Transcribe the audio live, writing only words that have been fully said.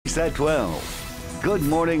At 12. Good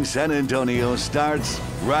Morning San Antonio starts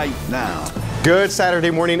right now. Good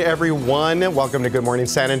Saturday morning, everyone. Welcome to Good Morning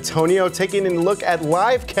San Antonio, taking a look at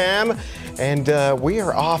live cam. And we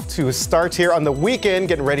are off to a start here on the weekend,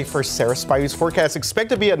 getting ready for Sarah Spivey's forecast. Expect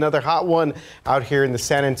to be another hot one out here in the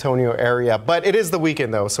San Antonio area. But it is the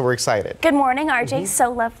weekend, though, so we're excited. Good morning, RJ.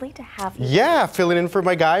 So lovely to have you. Yeah, filling in for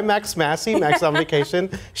my guy, Max Massey. Max on vacation.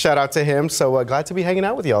 Shout out to him. So glad to be hanging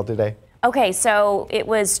out with y'all today. Okay, so it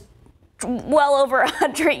was well over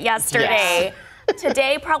 100 yesterday. Yes.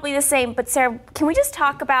 Today, probably the same. But Sarah, can we just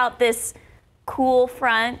talk about this cool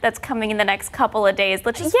front that's coming in the next couple of days?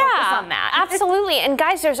 Let's just focus on that. Absolutely. And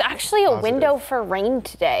guys, there's actually a window for rain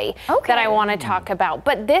today that I want to talk about.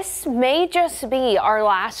 But this may just be our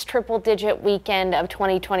last triple-digit weekend of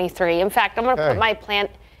 2023. In fact, I'm going to put my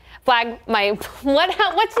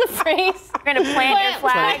what's the phrase? You're going to plant your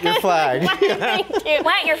flag. Plant your flag. Thank you.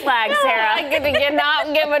 Plant your flag, Sarah. I'm going to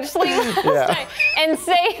not get much sleep last night. And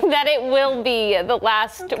say that it will be the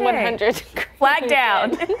last 100 degrees. Flag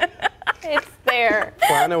down. It's there.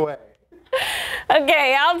 Flying away.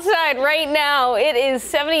 Okay, outside right now it is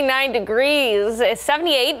 79 degrees,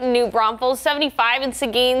 78 in New Braunfels, 75 in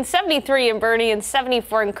Seguin, 73 in Bernie, and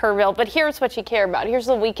 74 in Kerrville. But here's what you care about. Here's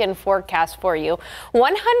the weekend forecast for you.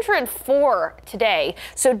 104 today,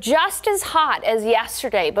 so just as hot as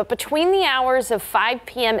yesterday, but between the hours of 5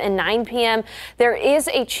 p.m. and 9 p.m., there is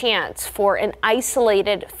a chance for an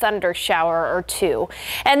isolated thunder shower or two.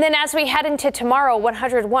 And then as we head into tomorrow,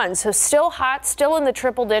 101, so still hot, still in the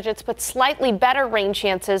triple digits, but slightly better rain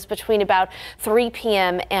chances between about 3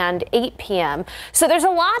 p.m. and 8 p.m. So there's a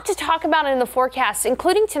lot to talk about in the forecast,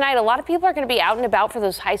 including tonight. A lot of people are going to be out and about for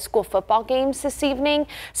those high school football games this evening.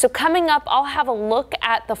 So coming up, I'll have a look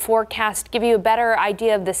at the forecast, give you a better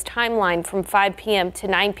idea of this timeline from 5 p.m. to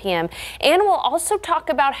 9 p.m. And we'll also talk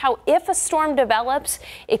about how if a storm develops,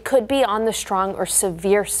 it could be on the strong or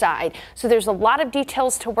severe side. So there's a lot of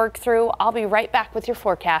details to work through. I'll be right back with your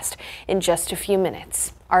forecast in just a few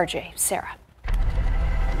minutes. RJ, Sarah.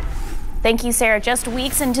 Thank you, Sarah. Just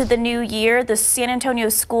weeks into the new year, the San Antonio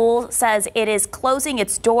school says it is closing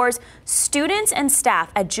its doors. Students and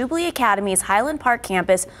staff at Jubilee Academy's Highland Park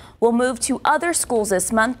campus will move to other schools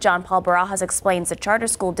this month. John Paul Barajas explains the charter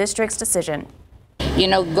school district's decision. You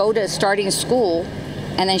know, go to starting school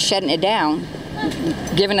and then shutting it down,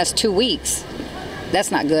 giving us 2 weeks.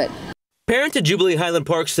 That's not good. Parents at Jubilee Highland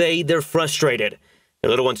Park say they're frustrated.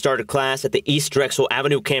 Their little one started class at the East Drexel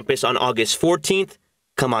Avenue campus on August 14th.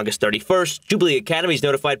 Come August 31st, Jubilee Academy's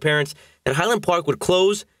notified parents that Highland Park would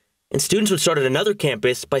close and students would start at another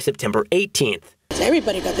campus by September 18th.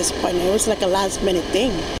 Everybody got disappointed. It was like a last-minute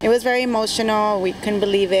thing. It was very emotional. We couldn't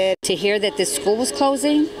believe it. To hear that this school was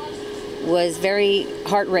closing was very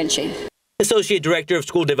heart-wrenching. Associate Director of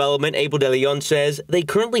School Development, Abel De Leon, says they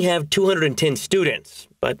currently have 210 students,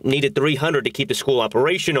 but needed 300 to keep the school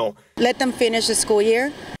operational. Let them finish the school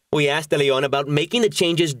year. We asked De Leon about making the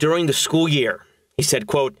changes during the school year. He said,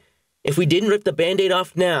 quote, "If we didn't rip the Band-Aid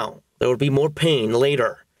off now, there would be more pain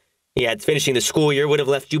later." He adds finishing the school year would have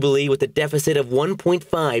left Jubilee with a deficit of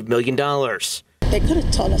 $1.5 million. They could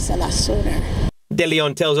have told us a lot sooner. De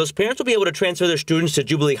Leon tells us parents will be able to transfer their students to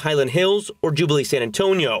Jubilee Highland Hills or Jubilee San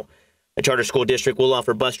Antonio. The charter school district will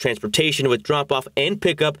offer bus transportation with drop-off and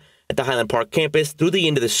pickup at the Highland Park campus through the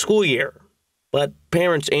end of the school year. But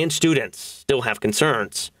parents and students still have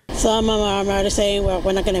concerns. Some of them are saying, well,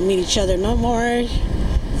 we're not going to meet each other no more.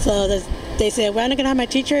 So they said, we're not going to have my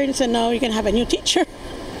teacher. And said, no, you're going to have a new teacher.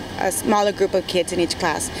 A smaller group of kids in each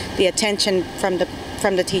class, the attention from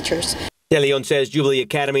the teachers. De Leon says Jubilee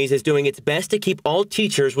Academies is doing its best to keep all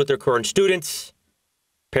teachers with their current students.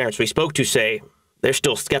 Parents we spoke to say they're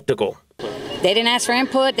still skeptical. They didn't ask for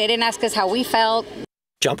input. They didn't ask us how we felt.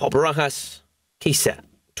 John Paul Barajas, KSAT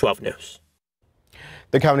 12 News.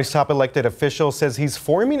 The county's top elected official says he's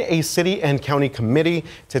forming a city and county committee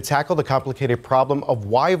to tackle the complicated problem of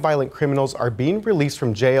why violent criminals are being released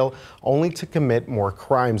from jail only to commit more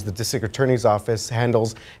crimes. The district attorney's office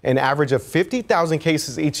handles an average of 50,000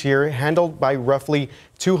 cases each year, handled by roughly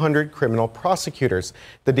 200 criminal prosecutors.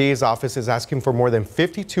 The DA's office is asking for more than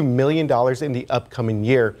 $52 million in the upcoming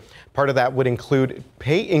year. Part of that would include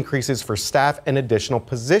pay increases for staff and additional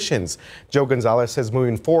positions. Joe Gonzalez says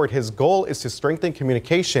moving forward, his goal is to strengthen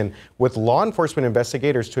communication with law enforcement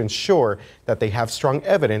investigators to ensure that they have strong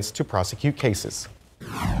evidence to prosecute cases.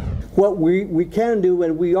 What we can do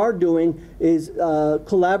and we are doing is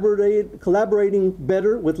collaborating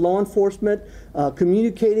better with law enforcement,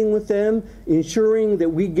 communicating with them, ensuring that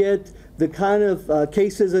we get the kind of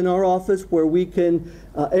cases in our office where we can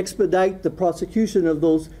expedite the prosecution of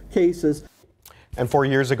those cases. And 4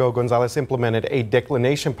 years ago, Gonzalez implemented a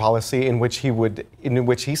declination policy in which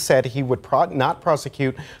he said he would not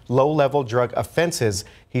prosecute low-level drug offenses.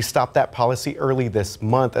 He stopped that policy early this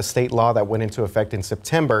month. A state law that went into effect in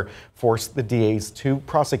September forced the DAs to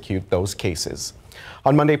prosecute those cases.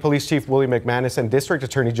 On Monday, Police Chief William McManus and District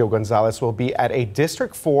Attorney Joe Gonzalez will be at a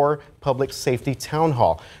District 4 Public Safety Town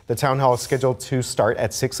Hall. The town hall is scheduled to start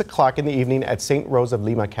at 6 o'clock in the evening at St. Rose of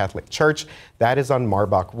Lima Catholic Church. That is on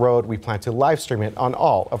Marbach Road. We plan to live stream it on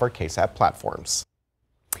all of our KSAT platforms.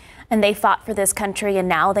 And they fought for this country and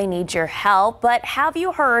now they need your help. But have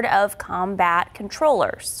you heard of combat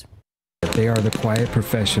controllers? They are the quiet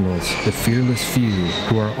professionals, the fearless few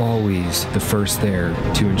who are always the first there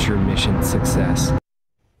to ensure mission success.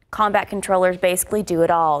 Combat controllers basically do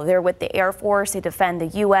it all. They're with the Air Force. They defend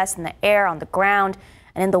the U.S. in the air, on the ground,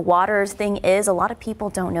 and in the waters. Thing is, a lot of people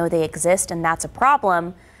don't know they exist, and that's a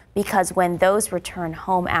problem because when those return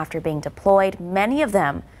home after being deployed, many of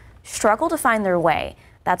them struggle to find their way.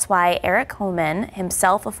 That's why Eric Homan,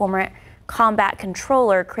 himself a former combat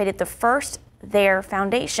controller, created the First There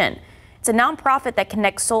Foundation. It's a nonprofit that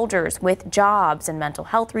connects soldiers with jobs and mental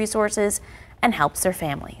health resources and helps their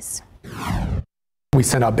families. We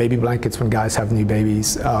send out baby blankets when guys have new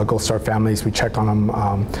babies, Gold Star families. We check on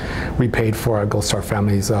them. We paid for Gold Star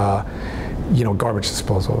families, garbage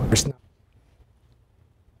disposal. There's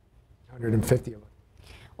 150 of them.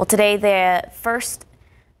 Well, today the First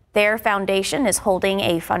There Foundation is holding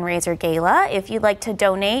a fundraiser gala. If you'd like to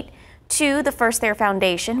donate to the First There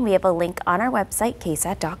Foundation, we have a link on our website,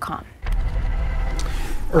 KSAT.com.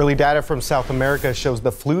 Early data from South America shows the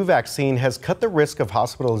flu vaccine has cut the risk of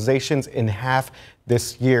hospitalizations in half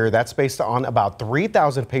this year. That's based on about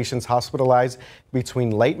 3,000 patients hospitalized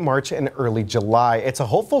between late March and early July. It's a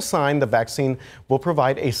hopeful sign the vaccine will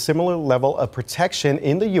provide a similar level of protection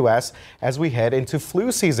in the U.S. as we head into flu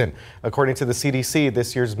season. According to the CDC,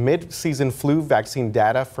 this year's mid-season flu vaccine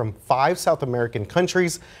data from 5 South American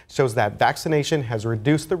countries shows that vaccination has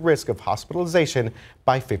reduced the risk of hospitalization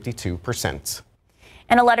by 52%.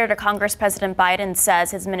 In a letter to Congress, President Biden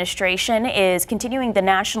says his administration is continuing the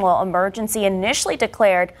national emergency initially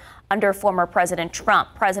declared under former President Trump.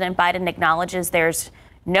 President Biden acknowledges there's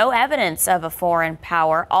no evidence of a foreign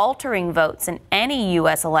power altering votes in any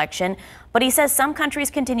U.S. election, but he says some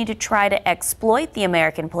countries continue to try to exploit the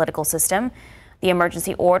American political system. The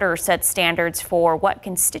emergency order sets standards for what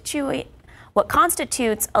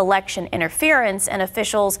constitutes election interference, and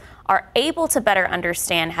officials are able to better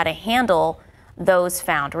understand how to handle those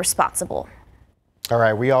found responsible. All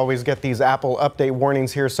right, we always get these Apple update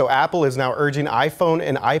warnings here. So Apple is now urging iPhone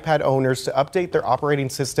and iPad owners to update their operating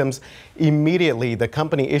systems immediately. The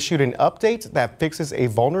company issued an update that fixes a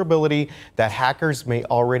vulnerability that hackers may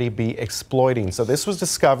already be exploiting. So this was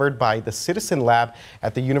discovered by the Citizen Lab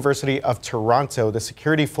at the University of Toronto. The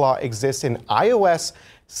security flaw exists in iOS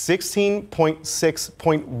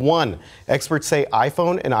 16.6.1. Experts say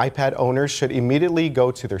iPhone and iPad owners should immediately go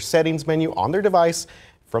to their settings menu on their device.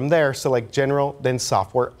 From there, select General, then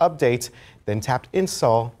Software Update, then tap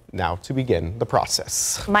Install now to begin the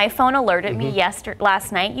process. My phone alerted me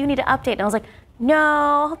last night, you need to update. And I was like, no,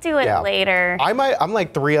 I'll do it later. I'm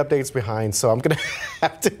like 3 updates behind, so I'm going to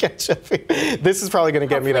have to catch up. This is probably going to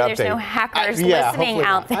get me to update. There's no hackers listening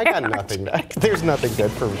out there. I got nothing. There's nothing good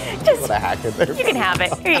for people to hack in there. You can have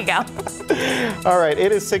it. Here you go. All right,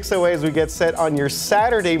 it is 6:08 as we get set on your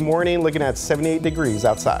Saturday morning, looking at 78 degrees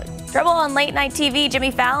outside. Trouble on late night TV. Jimmy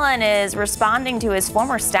Fallon is responding to his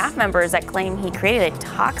former staff members that claim he created a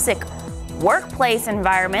toxic workplace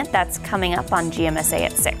environment. That's coming up on GMSA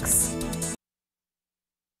at 6.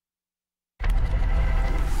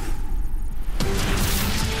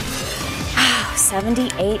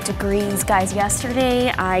 78 degrees, guys.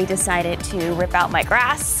 Yesterday, I decided to rip out my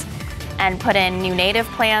grass and put in new native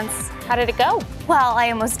plants. How did it go? Well,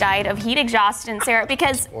 I almost died of heat exhaustion, Sarah,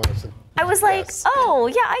 because I was like, oh,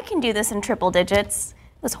 yeah, I can do this in triple digits.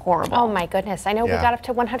 It was horrible. Oh, my goodness. I know we got up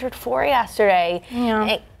to 104 yesterday.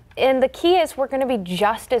 Yeah. And the key is we're going to be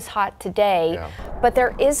just as hot today, but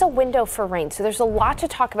there is a window for rain. So there's a lot to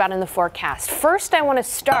talk about in the forecast. First, I want to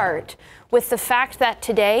start with the fact that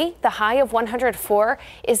today, the high of 104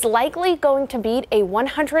 is likely going to beat a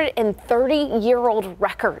 130-year-old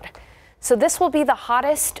record. So this will be the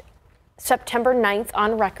hottest September 9th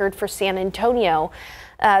on record for San Antonio.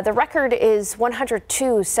 The record is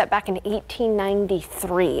 102, set back in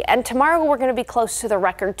 1893. And tomorrow we're going to be close to the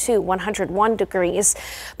record too, 101 degrees.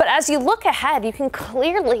 But as you look ahead, you can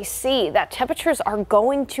clearly see that temperatures are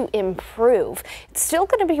going to improve. It's still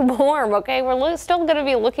going to be warm, okay? We're still going to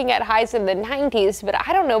be looking at highs in the 90s, but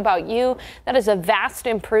I don't know about you. That is a vast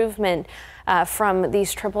improvement from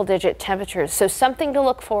these triple-digit temperatures. So something to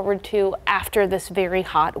look forward to after this very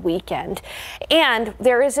hot weekend. And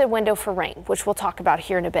there is a window for rain, which we'll talk about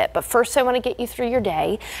here in a bit. But first, I want to get you through your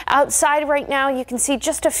day. Outside right now, you can see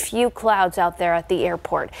just a few clouds out there at the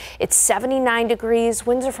airport. It's 79 degrees.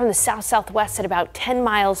 Winds are from the south-southwest at about 10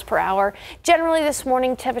 miles per hour. Generally, this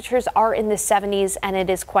morning, temperatures are in the 70s, and it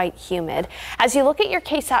is quite humid. As you look at your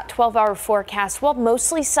KSAT 12-hour forecast, well,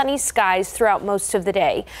 mostly sunny skies throughout most of the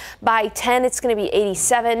day. By 10, it's going to be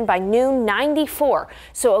 87. By noon, 94.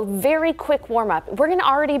 So a very quick warm up. We're going to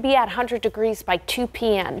already be at 100 degrees by 2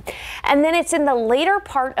 p.m. And then it's in the later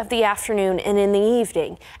part of the afternoon and in the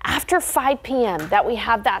evening, after 5 p.m., that we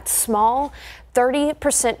have that small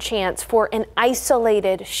 30% chance for an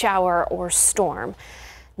isolated shower or storm.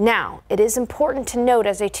 Now, it is important to note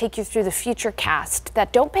as I take you through the futurecast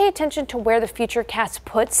that don't pay attention to where the futurecast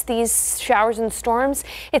puts these showers and storms.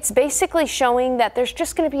 It's basically showing that there's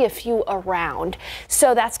just going to be a few around.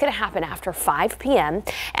 So that's going to happen after 5 p.m.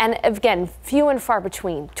 And again, few and far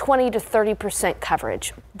between, 20 to 30%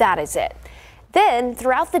 coverage. That is it. Then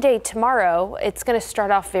throughout the day tomorrow, it's going to start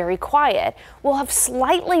off very quiet. We'll have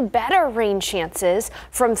slightly better rain chances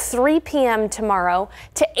from 3 p.m. tomorrow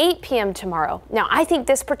to 8 p.m. tomorrow. Now, I think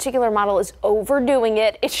this particular model is overdoing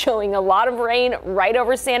it. It's showing a lot of rain right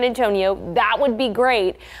over San Antonio. That would be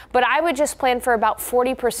great, but I would just plan for about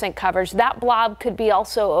 40% coverage. That blob could be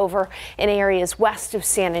also over in areas west of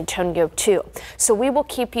San Antonio too. So we will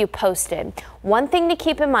keep you posted. One thing to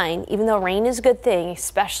keep in mind, even though rain is a good thing,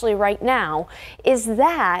 especially right now, is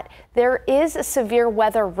that there is a severe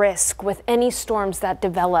weather risk with any storms that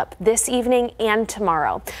develop this evening and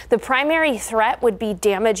tomorrow. The primary threat would be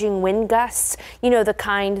damaging wind gusts, you know, the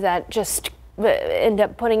kind that just end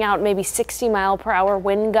up putting out maybe 60-mile-per-hour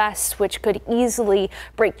wind gusts, which could easily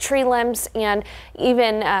break tree limbs and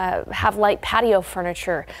even have light patio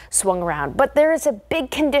furniture swung around. But there is a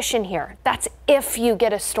big condition here. That's if you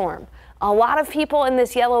get a storm. A lot of people in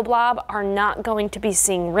this yellow blob are not going to be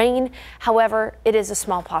seeing rain. However, it is a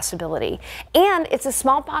small possibility. And it's a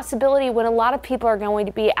small possibility when a lot of people are going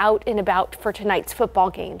to be out and about for tonight's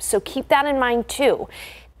football game. So keep that in mind too.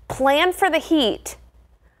 Plan for the heat,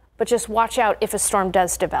 but just watch out if a storm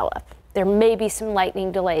does develop. There may be some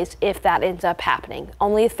lightning delays if that ends up happening.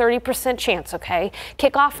 Only a 30% chance, okay?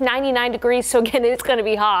 Kickoff 99 degrees, so again, it's going to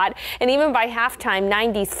be hot. And even by halftime,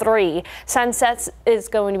 93. Sunsets is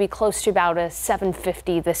going to be close to about a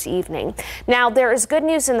 750 this evening. Now, there is good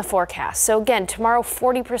news in the forecast. So again, tomorrow,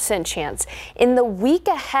 40% chance. In the week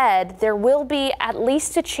ahead, there will be at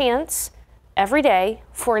least a chance every day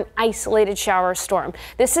for an isolated shower storm.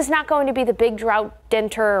 This is not going to be the big drought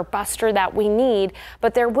denter or buster that we need,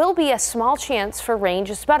 but there will be a small chance for rain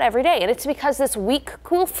just about every day. And it's because this weak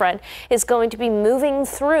cool front is going to be moving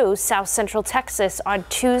through south central Texas on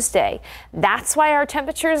Tuesday. That's why our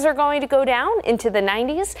temperatures are going to go down into the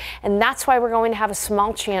 90s, and that's why we're going to have a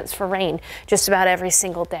small chance for rain just about every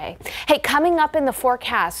single day. Hey, coming up in the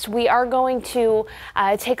forecast, we are going to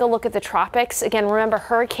take a look at the tropics. Again, remember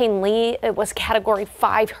Hurricane Lee, it was Category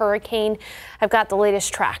 5 hurricane. I've got the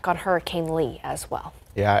latest track on Hurricane Lee as well.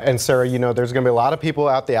 Yeah, and Sarah, you know, there's going to be a lot of people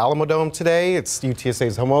out the Alamo Dome today. It's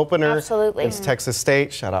UTSA's home opener. Absolutely. It's Texas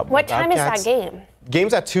State. Shout out. What time is that game?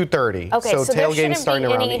 Game's at 2:30. Okay, so tailgate's starting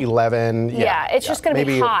around 11. Yeah, it's just going to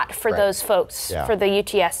be hot for those folks for the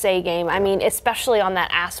UTSA game. I mean, especially on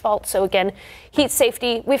that asphalt. So again, heat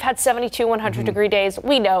safety. We've had 72 100-degree days.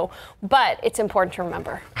 We know, but it's important to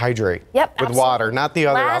remember. Hydrate. Yep, with water, not the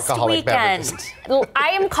other alcoholic beverages. I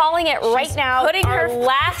am calling it right now. Putting our her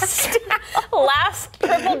last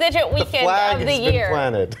triple-digit weekend of the year.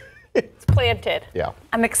 Planted. It's planted. Yeah.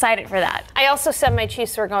 I'm excited for that. I also said my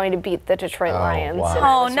Chiefs were going to beat the Detroit Lions.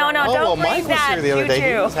 Wow. Oh, no, don't bring that, the other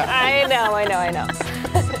day. I know.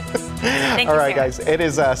 Thank All you, right, Sarah. guys, it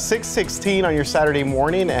is 6:16 on your Saturday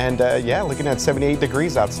morning, and yeah, looking at 78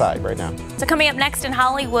 degrees outside right now. So coming up next in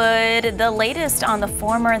Hollywood, the latest on the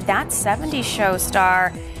former That 70s Show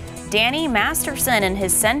star, Danny Masterson and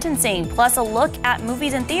his sentencing, plus a look at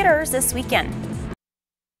movies and theaters this weekend.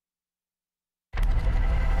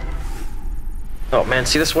 Oh man,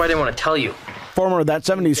 see, this is why I didn't want to tell you. Former That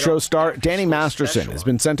 70s Show star Danny Masterson has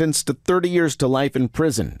been sentenced to 30 years to life in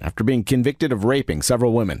prison after being convicted of raping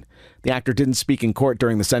several women. The actor didn't speak in court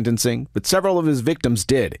during the sentencing, but several of his victims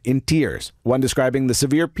did, in tears, one describing the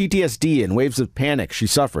severe PTSD and waves of panic she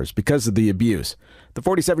suffers because of the abuse. The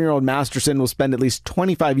 47-year-old Masterson will spend at least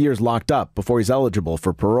 25 years locked up before he's eligible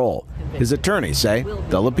for parole. His attorneys say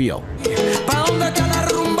they'll appeal.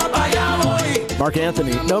 Mark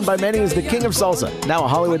Anthony, known by many as the King of Salsa, now a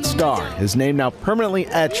Hollywood star, his name now permanently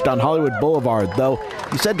etched on Hollywood Boulevard, though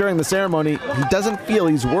he said during the ceremony he doesn't feel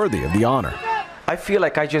he's worthy of the honor. I feel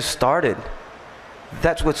like I just started.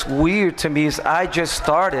 That's what's weird to me, is I just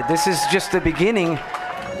started. This is just the beginning.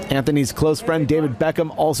 Anthony's close friend David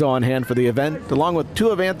Beckham also on hand for the event, along with two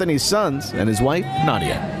of Anthony's sons and his wife,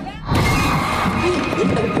 Nadia.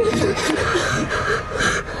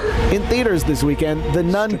 In theaters this weekend, The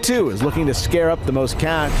Nun 2 is looking to scare up the most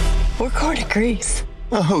cash. We're going to Greece.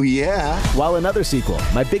 Oh, yeah. While another sequel,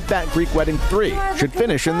 My Big Fat Greek Wedding 3, should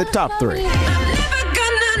finish in the top 3.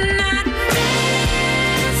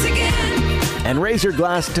 And raise your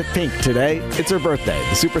glass to Pink today. It's her birthday.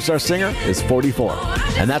 The superstar singer is 44.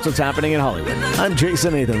 And that's what's happening in Hollywood. I'm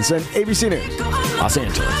Jason Nathanson, ABC News, Los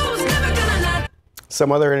Angeles.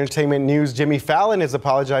 Some other entertainment news. Jimmy Fallon is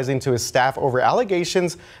apologizing to his staff over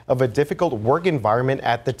allegations of a difficult work environment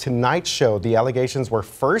at The Tonight Show. The allegations were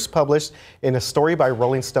first published in a story by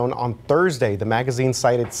Rolling Stone on Thursday. The magazine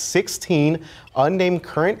cited 16 unnamed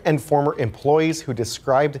current and former employees who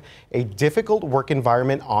described a difficult work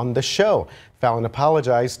environment on the show. Fallon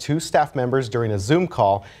apologized to staff members during a Zoom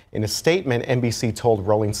call. In a statement, NBC told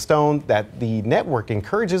Rolling Stone that the network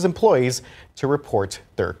encourages employees to report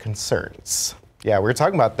their concerns. Yeah, we were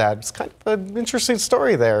talking about that. It's kind of an interesting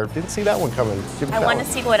story there. Didn't see that one coming. I want to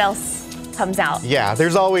see what else comes out. Yeah,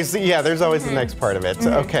 there's always the next part of it.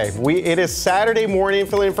 Okay, it is Saturday morning,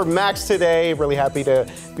 filling in for Max today. Really happy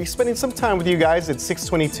to be spending some time with you guys. It's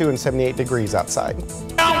 6:22 and 78 degrees outside.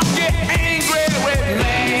 Don't get angry with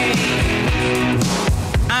me.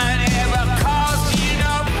 I never caused you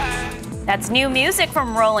no pain. That's new music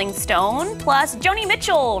from Rolling Stone, plus Joni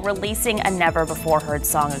Mitchell releasing a never-before-heard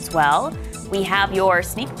song as well. We have your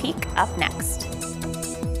sneak peek up next.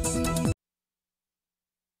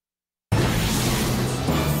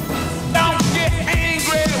 Don't get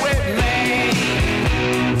angry with me.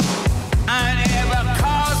 I never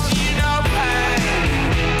caused you no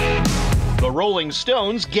pain. The Rolling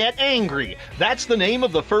Stones Get Angry. That's the name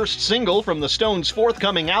of the first single from the Stones'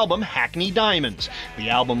 forthcoming album, Hackney Diamonds. The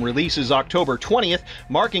album releases October 20th,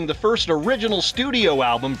 marking the first original studio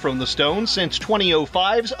album from the Stones since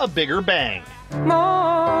 2005's A Bigger Bang.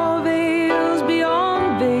 More veils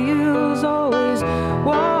beyond veils, always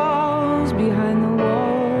walls behind the walls.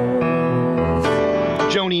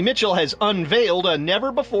 Joni Mitchell has unveiled a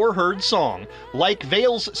never-before-heard song. Like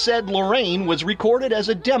Veils Said Lorraine was recorded as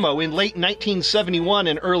a demo in late 1971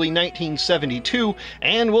 and early 1972,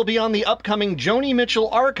 and will be on the upcoming Joni Mitchell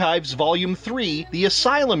Archives Volume 3, The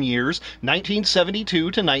Asylum Years, 1972 to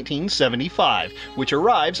 1975, which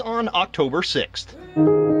arrives on October 6th.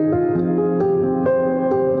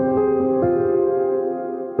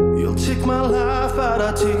 You'll take my life out,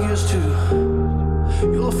 I take yours too.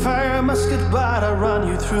 You'll fire my goodbye to run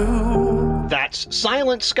you through. That's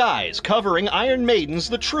Silent Skies covering Iron Maiden's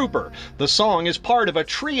The Trooper. The song is part of a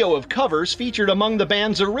trio of covers featured among the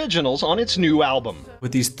band's originals on its new album.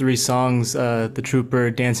 With these three songs, The Trooper,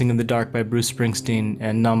 Dancing in the Dark by Bruce Springsteen,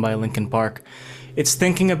 and Numb by Linkin Park, it's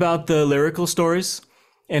thinking about the lyrical stories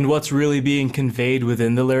and what's really being conveyed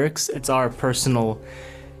within the lyrics. It's our personal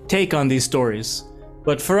take on these stories.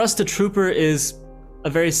 But for us, The Trooper is a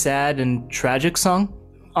very sad and tragic song.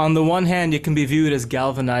 On the one hand, it can be viewed as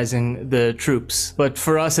galvanizing the troops, but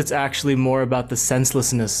for us, it's actually more about the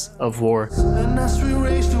senselessness of war. And as we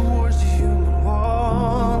race towards the human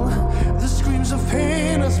wall, the screams of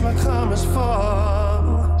pain as my comets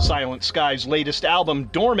fall. Silent Sky's latest album,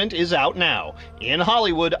 Dormant, is out now. In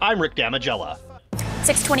Hollywood, I'm Rick Damigella.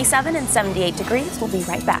 6:27 and 78 degrees. We'll be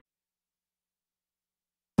right back.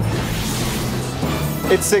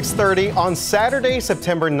 It's 6:30 on Saturday,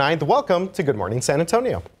 September 9th. Welcome to Good Morning San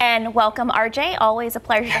Antonio. And welcome, RJ. Always a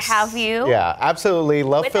pleasure to have you. Yeah, absolutely.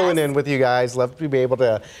 Love filling in with you guys. Love to be able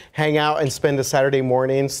to hang out and spend a Saturday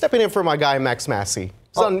morning. Stepping in for my guy, Max Massey.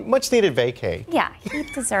 He's on much needed vacay. Yeah, he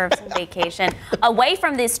deserves a vacation away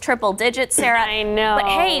from this triple digits, Sarah. I know. But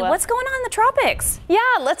hey, what's going on in the tropics? Yeah,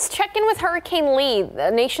 let's check in with Hurricane Lee.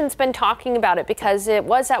 The nation's been talking about it because it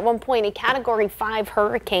was at one point a Category 5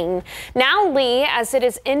 hurricane. Now Lee, as it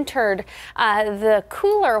has entered the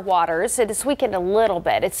cooler waters, it has weakened a little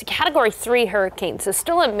bit. It's a Category 3 hurricane, so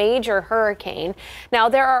still a major hurricane. Now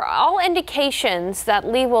there are all indications that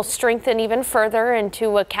Lee will strengthen even further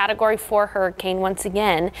into a Category 4 hurricane once again.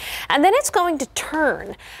 And then it's going to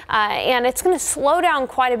turn and it's going to slow down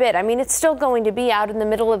quite a bit. I mean, it's still going to be out in the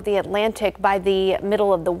middle of the Atlantic by the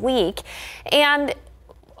middle of the week. And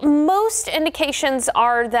most indications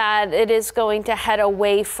are that it is going to head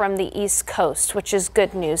away from the East Coast, which is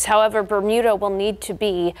good news. However, Bermuda will need to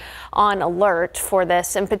be on alert for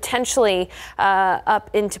this and potentially up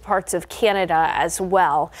into parts of Canada as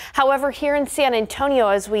well. However, here in San Antonio,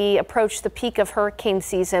 as we approach the peak of hurricane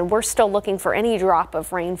season, we're still looking for any drop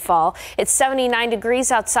of rainfall. It's 79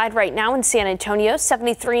 degrees outside right now in San Antonio,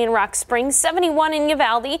 73 in Rock Springs, 71 in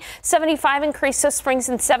Uvalde, 75 in Carrizo Springs,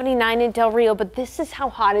 and 79 in Del Rio. But this is how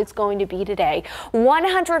hot it's going to be today.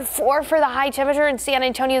 104 for the high temperature in San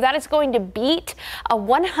Antonio. That is going to beat a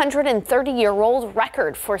 130-year-old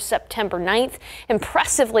record for September 9th.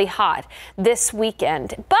 Impressively hot this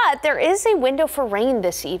weekend. But there is a window for rain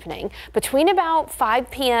this evening between about 5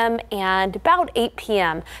 p.m. and about 8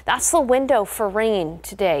 p.m. That's the window for rain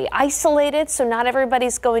today. Isolated, so not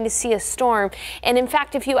everybody's going to see a storm. And in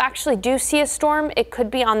fact, if you actually do see a storm, it could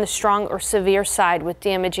be on the strong or severe side with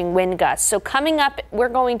damaging wind gusts. So coming up, we're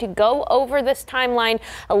going to go over this timeline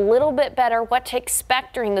a little bit better, what to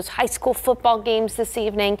expect during those high school football games this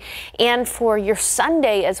evening and for your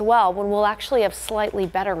Sunday as well, when we'll actually have slightly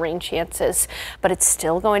better rain chances, but it's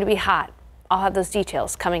still going to be hot. I'll have those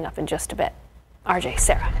details coming up in just a bit. RJ,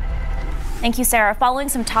 Sarah. Thank you, Sarah. Following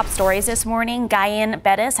some top stories this morning, Guyan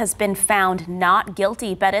Bettis has been found not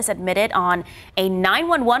guilty. Bettis admitted on a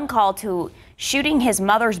 911 call to shooting his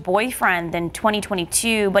mother's boyfriend in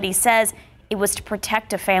 2022, but he says it was to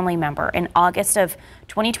protect a family member. In August of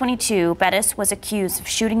 2022, Bettis was accused of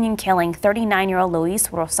shooting and killing 39-year-old Luis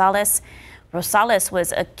Rosales. Rosales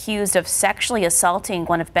was accused of sexually assaulting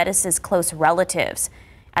one of Bettis's close relatives.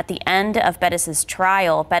 At the end of Bettis's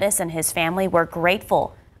trial, Bettis and his family were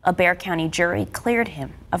grateful a Bexar County jury cleared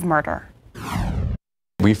him of murder.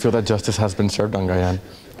 We feel that justice has been served on Guyan.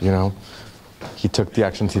 You know, he took the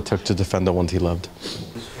actions he took to defend the ones he loved.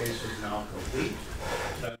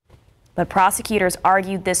 But prosecutors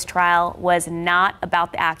argued this trial was not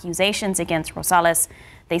about the accusations against Rosales.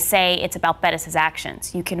 They say it's about Bettis's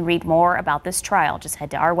actions. You can read more about this trial. Just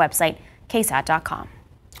head to our website, KSAT.com.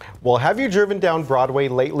 Well, have you driven down Broadway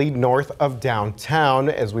lately north of downtown?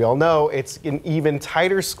 As we all know, it's an even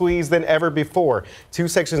tighter squeeze than ever before. 2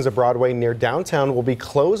 sections of Broadway near downtown will be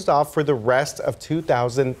closed off for the rest of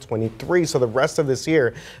 2023. So the rest of this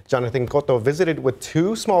year, Jonathan Cotto visited with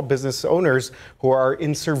 2 small business owners who are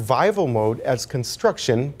in survival mode as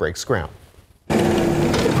construction breaks ground.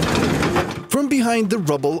 From behind the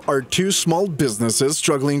rubble are 2 small businesses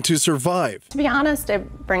struggling to survive. To be honest,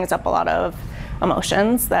 it brings up a lot of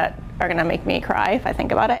emotions that are going to make me cry if I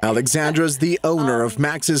think about it. Alexandra's the owner of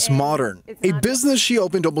Max's Modern, a business she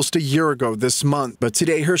opened almost a year ago this month. But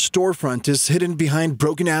today her storefront is hidden behind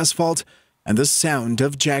broken asphalt and the sound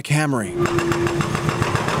of jackhammering.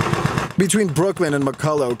 Between Brooklyn and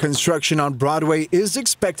McCullough, construction on Broadway is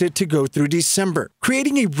expected to go through December,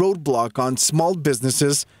 creating a roadblock on small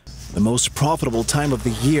businesses, the most profitable time of the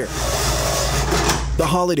year. The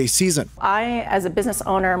holiday season. I, as a business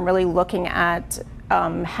owner, am really looking at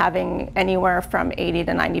having anywhere from 80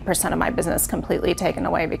 to 90% of my business completely taken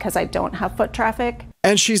away because I don't have foot traffic.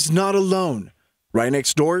 And she's not alone. Right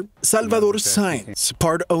next door, Salvador Sainz,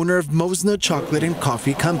 part owner of Mosna Chocolate and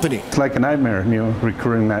Coffee Company. It's like a nightmare,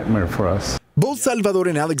 recurring nightmare for us. Both Salvador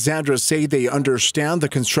and Alexandra say they understand the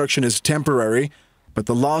construction is temporary, but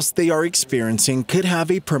the loss they are experiencing could have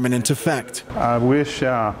a permanent effect. I wish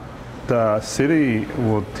the city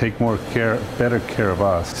will take better care of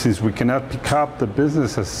us. Since we cannot pick up the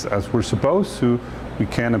business as we're supposed to, we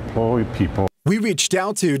can't employ people. We reached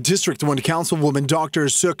out to District 1 Councilwoman Dr.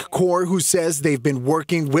 Suk Kaur, who says they've been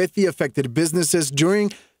working with the affected businesses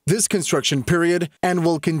during this construction period and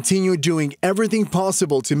will continue doing everything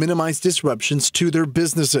possible to minimize disruptions to their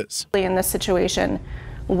businesses. In this situation,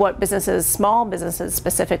 what businesses, small businesses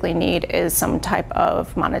specifically need is some type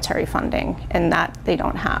of monetary funding, and that they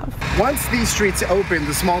don't have. Once these streets open,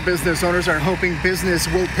 the small business owners are hoping business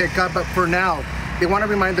will pick up, but for now, they want to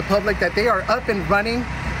remind the public that they are up and running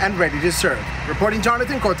and ready to serve. Reporting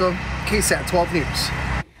Jonathan Cotto, KSAT 12 News.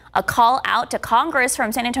 A call out to Congress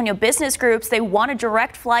from San Antonio business groups. They want a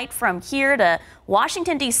direct flight from here to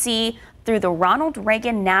Washington, D.C. through the Ronald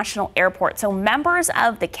Reagan National Airport. So members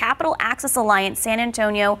of the Capital Access Alliance San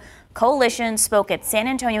Antonio Coalition spoke at San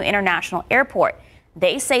Antonio International Airport.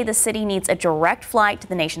 They say the city needs a direct flight to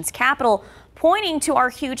the nation's capital, pointing to our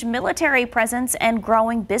huge military presence and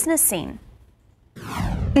growing business scene.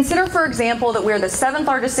 Consider, for example, that we're the 7th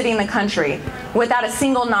largest city in the country without a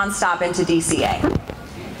single nonstop into DCA.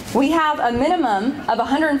 We have a minimum of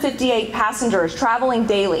 158 passengers traveling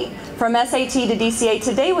daily from SAT to DCA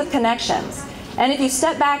today with connections. And if you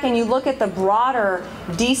step back and you look at the broader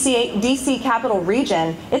DC capital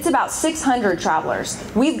region, it's about 600 travelers.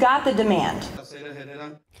 We've got the demand.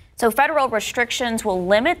 So federal restrictions will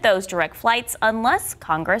limit those direct flights unless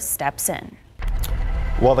Congress steps in.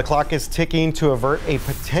 Well, the clock is ticking to avert a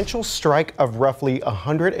potential strike of roughly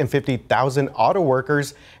 150,000 auto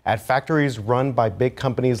workers at factories run by big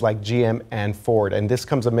companies like GM and Ford. And this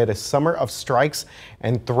comes amid a summer of strikes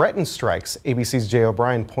and threatened strikes. ABC's Jay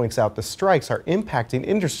O'Brien points out the strikes are impacting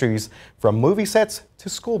industries from movie sets to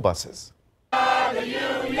school buses.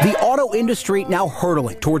 The auto industry now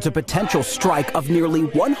hurtling towards a potential strike of nearly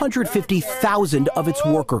 150,000 of its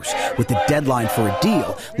workers, with the deadline for a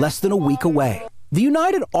deal less than a week away. The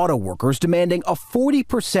United Auto Workers demanding a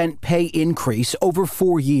 40% pay increase over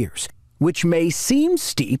 4 years, which may seem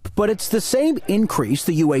steep, but it's the same increase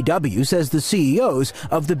the UAW says the CEOs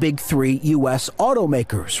of the big 3 U.S.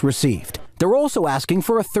 automakers received. They're also asking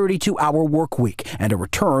for a 32-hour work week and a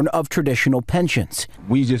return of traditional pensions.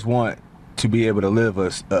 We just want to be able to live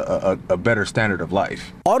a better standard of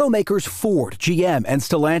life. Automakers Ford, GM, and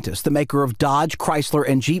Stellantis, the maker of Dodge, Chrysler,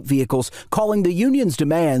 and Jeep vehicles, calling the union's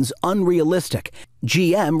demands unrealistic.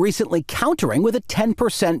 GM recently countering with a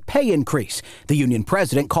 10% pay increase. The union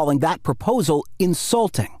president calling that proposal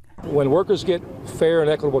insulting. When workers get fair and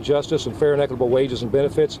equitable justice and fair and equitable wages and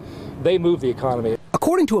benefits, they move the economy.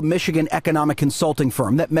 According to a Michigan economic consulting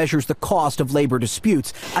firm that measures the cost of labor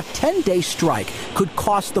disputes, a 10-day strike could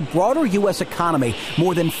cost the broader U.S. economy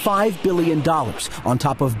more than $5 billion, on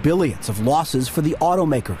top of billions of losses for the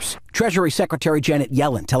automakers. Treasury Secretary Janet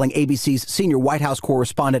Yellen telling ABC's senior White House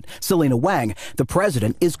correspondent Selena Wang the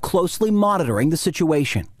president is closely monitoring the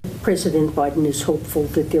situation. President Biden is hopeful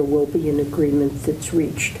that there will be an agreement that's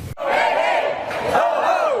reached.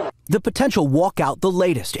 The potential walkout, the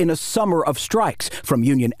latest in a summer of strikes, from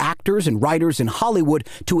union actors and writers in Hollywood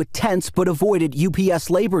to a tense but avoided UPS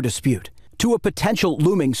labor dispute, to a potential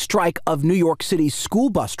looming strike of New York City's school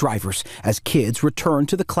bus drivers as kids return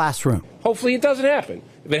to the classroom. Hopefully it doesn't happen.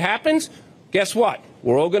 If it happens, guess what?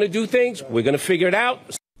 We're all going to do things. We're going to figure it out.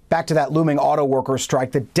 Back to that looming auto workers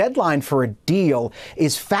strike, the deadline for a deal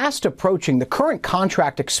is fast approaching. The current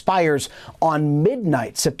contract expires on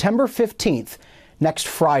midnight, September 15th, next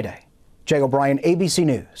Friday. Jay O'Brien, ABC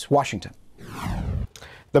News, Washington.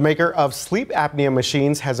 The maker of sleep apnea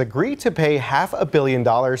machines has agreed to pay $500 million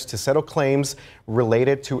to settle claims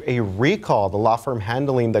related to a recall. The law firm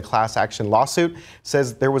handling the class action lawsuit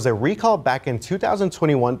says there was a recall back in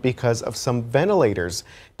 2021 because of some ventilators.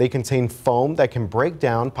 They contain foam that can break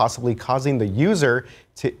down, possibly causing the user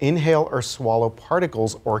to inhale or swallow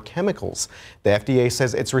particles or chemicals. The FDA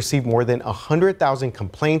says it's received more than 100,000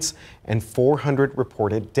 complaints and 400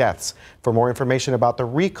 reported deaths. For more information about the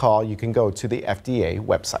recall, you can go to the FDA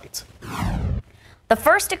website. The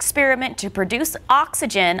first experiment to produce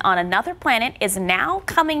oxygen on another planet is now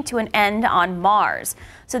coming to an end on Mars.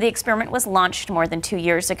 So the experiment was launched more than 2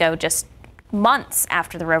 years ago, just months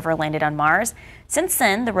after the rover landed on Mars. Since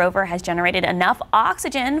then, the rover has generated enough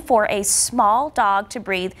oxygen for a small dog to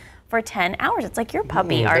breathe for 10 hours. It's like your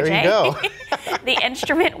puppy, RJ. There you go. The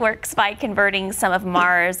instrument works by converting some of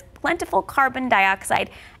Mars' plentiful carbon dioxide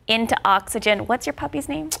into oxygen. What's your puppy's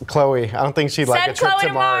name? Chloe. I don't think she'd like a trip Chloe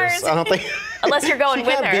to Mars. I don't think. Unless you're going she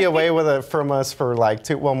with can't her. be away from us for like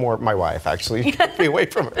more. My wife actually. You can't be away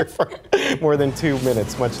from her for more than 2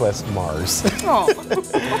 minutes, much less Mars.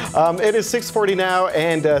 It is 6:40 now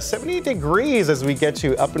and 70 degrees as we get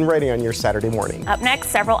you up and ready on your Saturday morning. Up next,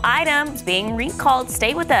 several items being recalled.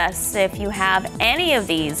 Stay with us if you have any of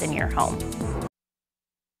these in your home.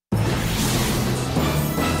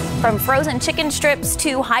 From frozen chicken strips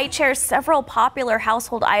to high chairs, several popular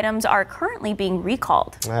household items are currently being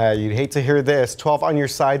recalled. You'd hate to hear this. 12 on your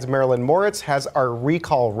sides, Marilyn Moritz has our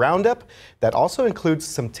recall roundup that also includes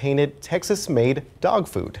some tainted Texas-made dog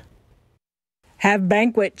food. Have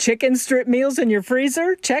banquet chicken strip meals in your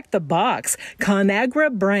freezer? Check the box.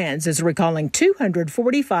 Conagra Brands is recalling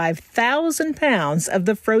 245,000 pounds of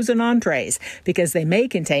the frozen entrees because they may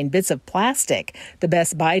contain bits of plastic. The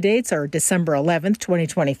best buy dates are December 11th,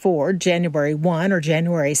 2024, January 1 or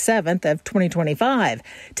January 7th of 2025.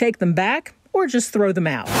 Take them back or just throw them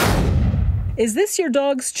out. Is this your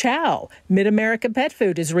dog's chow? Mid-America Pet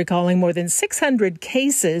Food is recalling more than 600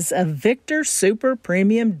 cases of Victor Super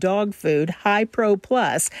Premium Dog Food High Pro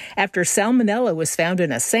Plus after salmonella was found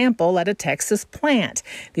in a sample at a Texas plant.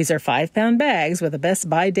 These are 5-pound bags with a best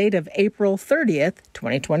buy date of April 30th,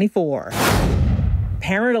 2024.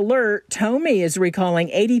 Parent alert, Tomy is recalling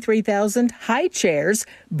 83,000 high chairs,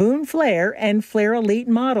 Boone Flair, and Flair Elite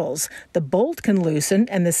models. The bolt can loosen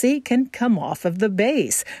and the seat can come off of the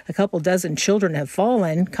base. A couple dozen children have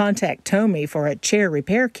fallen. Contact Tomy for a chair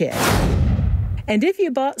repair kit. And if you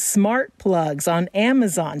bought smart plugs on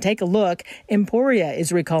Amazon, take a look. Emporia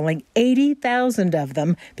is recalling 80,000 of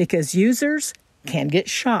them because users can get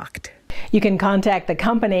shocked. You can contact the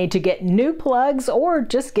company to get new plugs or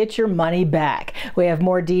just get your money back. We have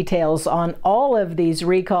more details on all of these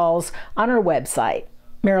recalls on our website.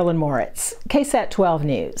 Marilyn Moritz, KSAT 12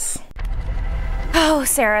 News. Oh,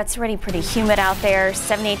 Sarah, it's already pretty humid out there.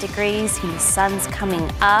 78 degrees. The sun's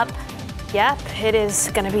coming up. Yep, it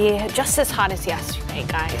is going to be just as hot as yesterday,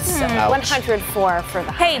 guys. 104 for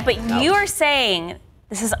the high. Hey, but you are saying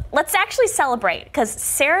let's actually celebrate, because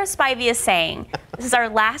Sarah Spivey is saying this is our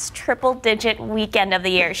last triple-digit weekend of the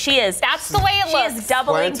year. That's the way it looks. She is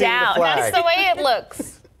doubling down. That's the way it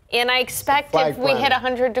looks. And I expect if we hit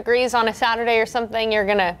 100 degrees on a Saturday or something, you're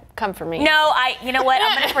going to come for me. No, you know what?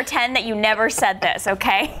 I'm going to pretend that you never said this,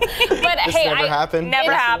 okay? But hey, never happened?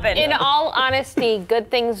 Never happened. In all honesty,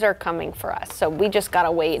 good things are coming for us, so we just got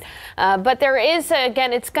to wait. But there is,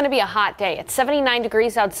 again, it's going to be a hot day. It's 79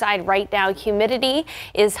 degrees outside right now. Humidity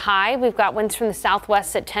is high. We've got winds from the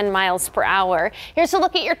southwest at 10 miles per hour. Here's a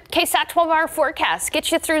look at your KSAT 12-hour forecast.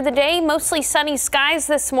 Get you through the day. Mostly sunny skies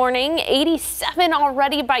this morning. 87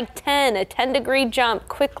 already by 10, a 10-degree jump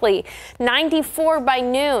quickly. 94 by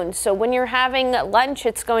noon. So when you're having lunch,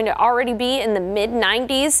 it's going to already be in the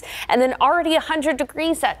mid-90s, and then already 100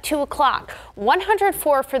 degrees at 2 o'clock.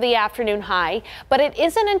 104 for the afternoon high, but it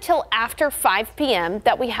isn't until after 5 p.m.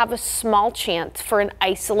 that we have a small chance for an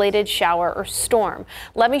isolated shower or storm.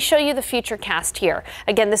 Let me show you the future cast here.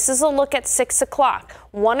 Again, this is a look at 6 o'clock.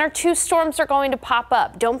 1 or 2 storms are going to pop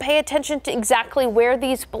up. Don't pay attention to exactly where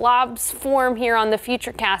these blobs form here on the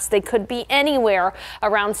future cast. They could be anywhere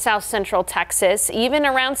around south central Texas, even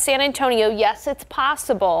around San Antonio. Yes, it's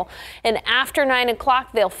possible. And after 9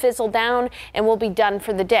 o'clock, they'll fizzle down and we'll be done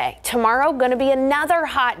for the day. Tomorrow, going to be another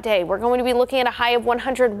hot day. We're going to be looking at a high of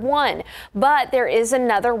 101, but there is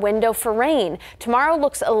another window for rain. Tomorrow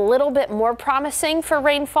looks a little bit more promising for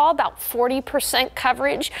rainfall, about 40%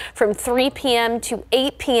 coverage from 3 p.m. to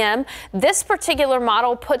 8 p.m. This particular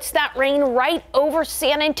model puts that rain right over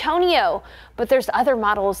San Antonio. But there's other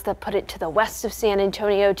models that put it to the west of San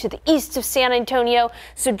Antonio, to the east of San Antonio.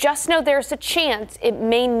 So just know there's a chance it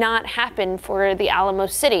may not happen for the Alamo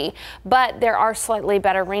City, but there are slightly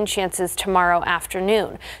better rain chances tomorrow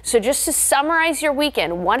afternoon. So just to summarize your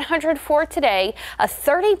weekend, 104 today, a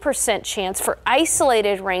 30% chance for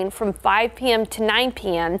isolated rain from 5 p.m. to 9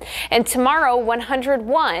 p.m. And tomorrow,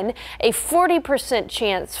 101, a 40%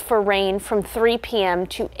 chance for rain from 3 p.m.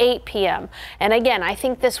 to 8 p.m. And again, I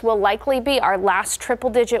think this will likely be our last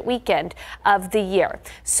triple-digit weekend of the year.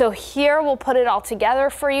 So here we'll put it all together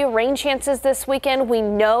for you. Rain chances this weekend. We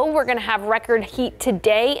know we're going to have record heat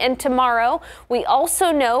today and tomorrow. We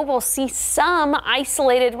also know we'll see some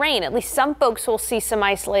isolated rain. At least some folks will see some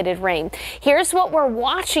isolated rain. Here's what we're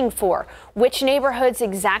watching for. Which neighborhoods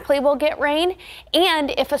exactly will get rain,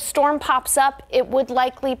 and if a storm pops up, it would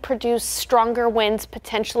likely produce stronger winds,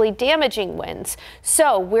 potentially damaging winds.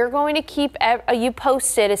 So we're going to keep you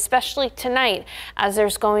posted, especially tonight, as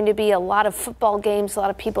there's going to be a lot of football games, a lot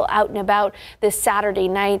of people out and about this Saturday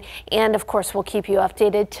night, and of course we'll keep you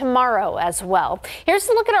updated tomorrow as well. Here's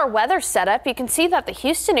a look at our weather setup. You can see that the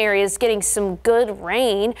Houston area is getting some good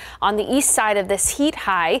rain on the east side of this heat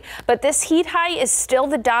high, but this heat high is still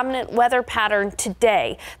the dominant weather pattern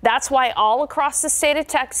today. That's why all across the state of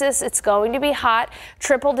Texas, it's going to be hot.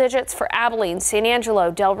 Triple digits for Abilene, San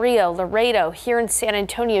Angelo, Del Rio, Laredo, here in San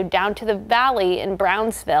Antonio, down to the valley in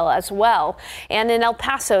Brownsville as well. And in El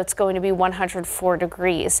Paso, it's going to be 104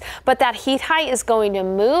 degrees. But that heat high is going to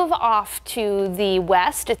move off to the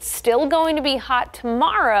west. It's still going to be hot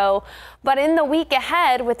tomorrow, But in the week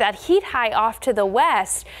ahead, with that heat high off to the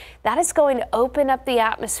west, that is going to open up the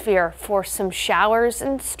atmosphere for some showers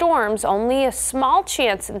and storms. Only a small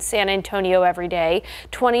chance in San Antonio every day,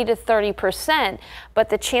 20 to 30%, but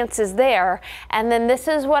the chance is there. And then this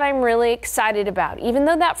is what I'm really excited about. Even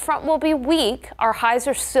though that front will be weak, our highs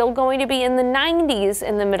are still going to be in the 90s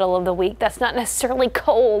in the middle of the week. That's not necessarily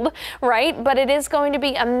cold, right? But it is going to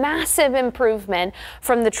be a massive improvement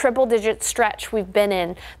from the triple-digit stretch we've been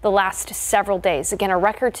in the last several days. Again, a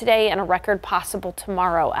record today and a record possible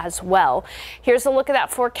tomorrow as well. Here's a look at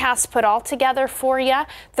that forecast put all together for you.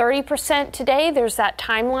 30% today. There's that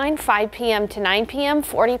timeline, 5 p.m. to 9 p.m.,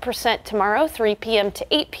 40% tomorrow, 3 p.m. to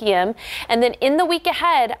 8 p.m. And then in the week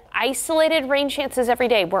ahead, isolated rain chances every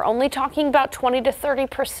day. We're only talking about 20 to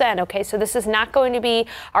 30%. Okay, so this is not going to be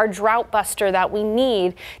our drought buster that we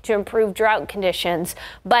need to improve drought conditions,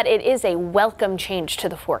 but it is a welcome change to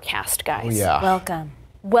the forecast, guys. Oh, yeah.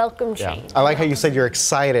 Welcome change. I like how you said you're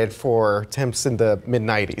excited for temps in the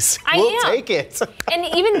mid-90s. We'll take it. And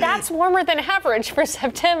even that's warmer than average for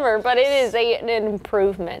September, but it is an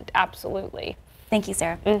improvement, absolutely. Thank you,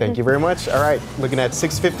 Sarah. Thank you very much. All right, looking at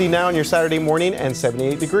 6:50 now on your Saturday morning and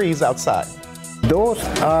 78 degrees outside. Those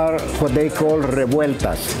are what they call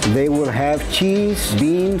revueltas. They will have cheese,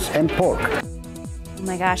 beans, and pork. Oh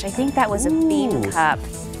my gosh, I think that was a bean cup.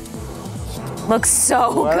 Looks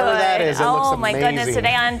so Whatever good. that is, it looks oh my goodness. amazing.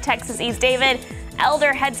 Today on Texas East, David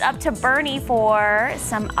Elder heads up to Bernie for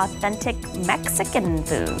some authentic Mexican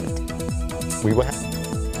food. We will have.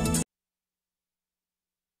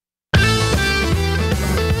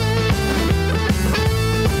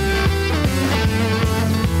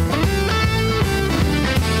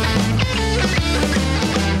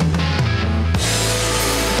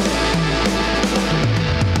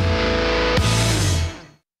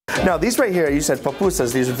 Now, these right here, you said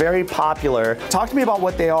pupusas, these are very popular. Talk to me about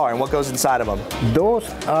what they are and what goes inside of them. Those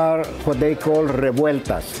are what they call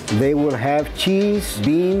revueltas. They will have cheese,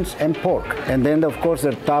 beans, and pork. And then, of course,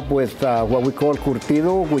 they're topped with what we call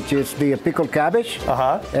curtido, which is the pickled cabbage,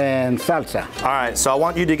 and salsa. All right, so I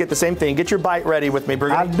want you to get the same thing. Get your bite ready with me,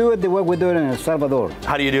 Brigham. I'll do it the way we do it in El Salvador.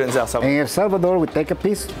 How do you do it in El Salvador? In El Salvador, we take a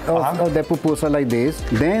piece of the pupusa like this.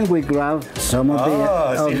 Then we grab some of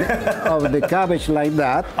the cabbage like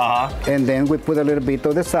that. And then we put a little bit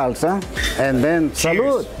of the salsa, and then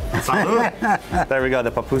salud. Salud. There we go,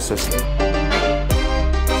 the pupusas.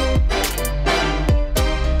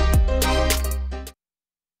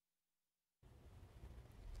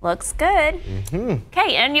 Looks good.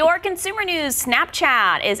 Okay, and your consumer news,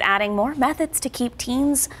 Snapchat is adding more methods to keep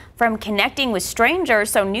teens from connecting with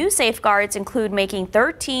strangers. So new safeguards include making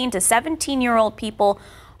 13 to 17-year-old people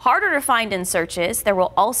harder to find in searches. There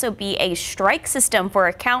will also be a strike system for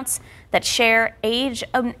accounts that share age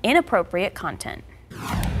inappropriate content.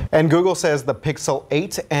 And Google says the Pixel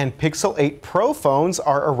 8 and Pixel 8 Pro phones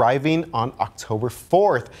are arriving on October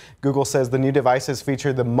 4th. Google says the new devices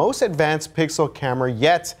feature the most advanced Pixel camera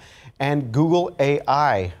yet and Google AI.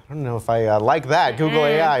 I don't know if I like that, Google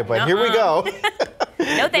AI, but here we go.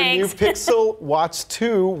 No thanks. The new Pixel Watch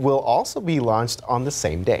 2 will also be launched on the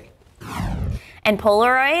same day. And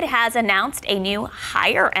Polaroid has announced a new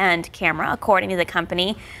higher-end camera, according to the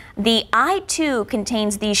company. The i2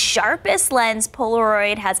 contains the sharpest lens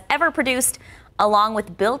Polaroid has ever produced, along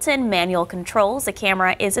with built-in manual controls. The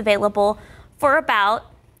camera is available for about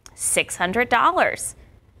 $600.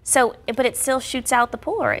 So, but it still shoots out the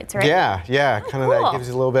Polaroids, right? Yeah, kind of cool. that gives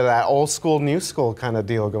you a little bit of that old school, new school kind of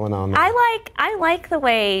deal going on there. I like the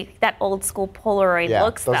way that old school Polaroid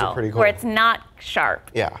looks, those though, are pretty cool. where it's not sharp.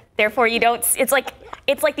 Yeah. Therefore, you don't. It's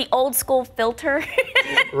like the old school filter.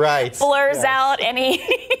 Right. Blurs out any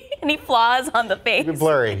flaws on the face.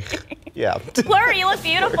 Blurry. Yeah. Blurry, you look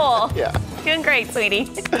beautiful. Yeah. Doing great, sweetie.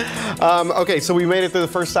 Okay, so we made it through the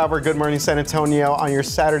first hour. Good morning, San Antonio on your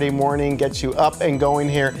Saturday morning. Gets you up and going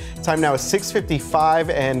here. Time now is 6:55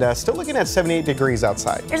 and still looking at 78 degrees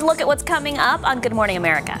outside. Here's a look at what's coming up on Good Morning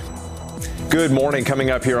America. Good morning. Coming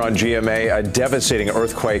up here on GMA, a devastating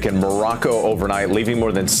earthquake in Morocco overnight, leaving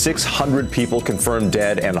more than 600 people confirmed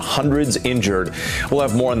dead and hundreds injured. We'll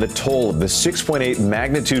have more on the toll of the 6.8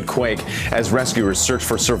 magnitude quake as rescuers search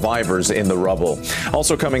for survivors in the rubble.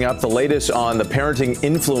 Also coming up, the latest on the parenting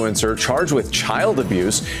influencer charged with child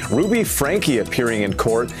abuse, Ruby Franke appearing in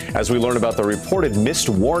court as we learn about the reported missed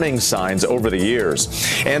warning signs over the years.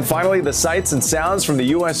 And finally, the sights and sounds from the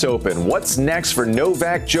U.S. Open. What's next for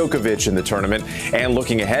Novak Djokovic in the tournament? And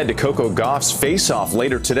looking ahead to Coco Gauff's face-off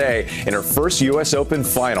later today in her first U.S. Open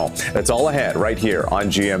final. That's all ahead right here on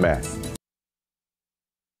GMA.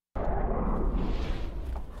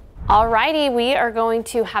 Alrighty, we are going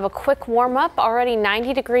to have a quick warm up. Already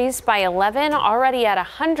 90 degrees by 11, already at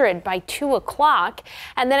 100 by 2 o'clock.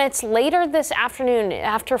 And then it's later this afternoon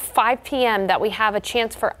after 5 p.m. that we have a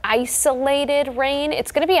chance for isolated rain.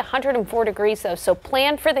 It's going to be 104 degrees though, so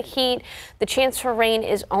plan for the heat. The chance for rain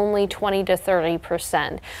is only 20 to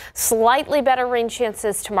 30%. Slightly better rain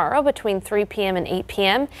chances tomorrow between 3 p.m. and 8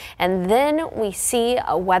 p.m. And then we see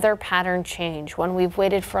a weather pattern change, one we've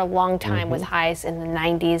waited for a long time with highs in the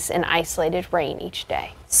 90s and isolated rain each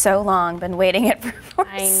day. So long, been waiting it for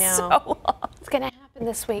I know. so long. It's going to happen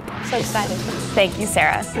this week. I'm so excited. Thank you,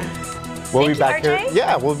 Sarah. We'll be Thank back you, here. RJ.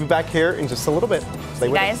 Yeah, we'll be back here in just a little bit. Stay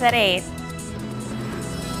You with guys us. at 8.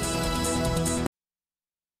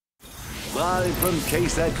 Live from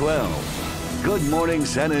KSAT 12. Good Morning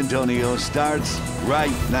San Antonio starts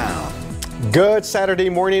right now. Good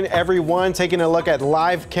Saturday morning, everyone. Taking a look at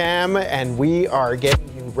live cam, and we are getting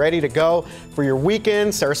you ready to go for your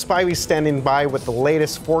weekend. Sarah Spivey standing by with the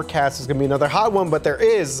latest forecast. It's going to be another hot one, but there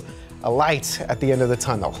is a light at the end of the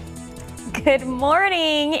tunnel. Good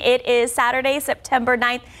morning. It is Saturday, September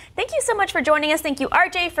 9th. Thank you so much for joining us. Thank you,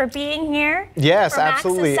 RJ, for being here. Yes, for Max's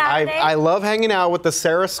absolutely. Saturday. I love hanging out with the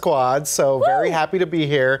Sarah squad, so very happy to be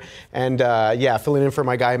here. And yeah, filling in for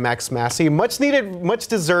my guy, Max Massey. Much needed, much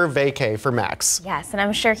deserved vacay for Max. Yes, and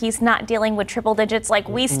I'm sure he's not dealing with triple digits like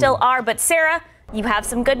we still are. But Sarah, you have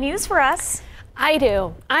some good news for us. I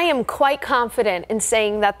do. I am quite confident in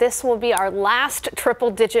saying that this will be our last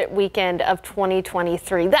triple-digit weekend of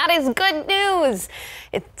 2023. That is good news.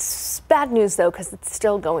 It's bad news, though, because it's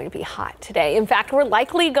still going to be hot today. In fact, we're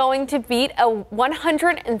likely going to beat a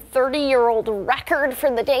 130-year-old record for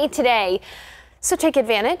the day today. So take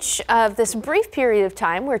advantage of this brief period of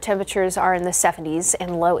time where temperatures are in the 70s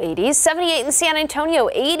and low 80s. 78 in San Antonio,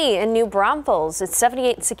 80 in New Braunfels. It's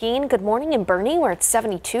 78 in Seguin. Good morning in Bernie, where it's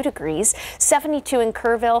 72 degrees. 72 in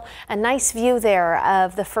Kerrville. A nice view there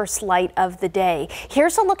of the first light of the day.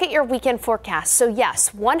 Here's a look at your weekend forecast. So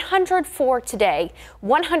yes, 104 today,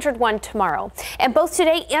 101 tomorrow. And both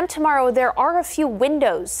today and tomorrow, there are a few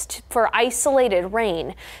windows for isolated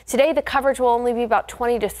rain. Today, the coverage will only be about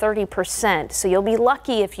 20 to 30%. So you'll be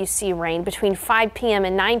lucky if you see rain between 5 p.m.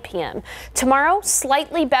 and 9 p.m. Tomorrow,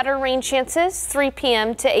 slightly better rain chances, 3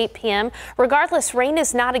 p.m. to 8 p.m. Regardless, rain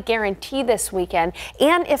is not a guarantee this weekend.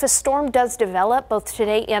 And if a storm does develop both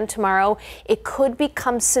today and tomorrow, it could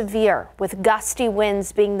become severe, with gusty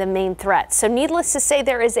winds being the main threat. So needless to say,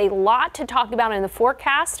 there is a lot to talk about in the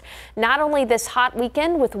forecast. Not only this hot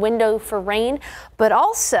weekend with window for rain, but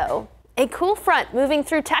also a cool front moving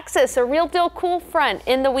through Texas, a real deal cool front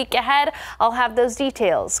in the week ahead. I'll have those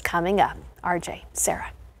details coming up. RJ,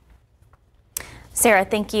 Sarah. Sarah,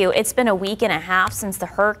 thank you. It's been a week and a half since the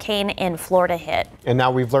hurricane in Florida hit. And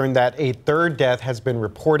now we've learned that a third death has been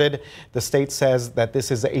reported. The state says that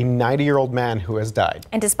this is a 90-year-old man who has died.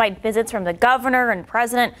 And despite visits from the governor and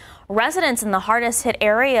president, residents in the hardest hit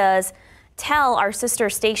areas tell our sister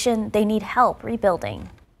station they need help rebuilding.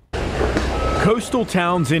 Coastal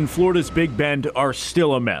towns in Florida's Big Bend are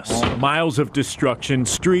still a mess. Miles of destruction,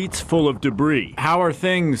 streets full of debris. How are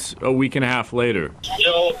things a week and a half later?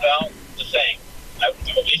 Still about the same. I've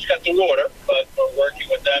at least got the water, but we're working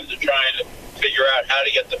with them to try to figure out how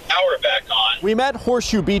to get the power back on. We met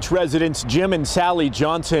Horseshoe Beach residents Jim and Sally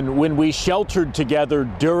Johnson when we sheltered together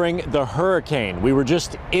during the hurricane. We were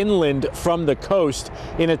just inland from the coast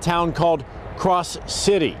in a town called Cross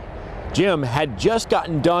City. Jim had just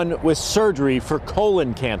gotten done with surgery for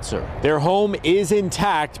colon cancer. Their home is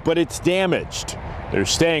intact, but it's damaged. They're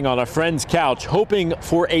staying on a friend's couch, hoping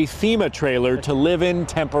for a FEMA trailer to live in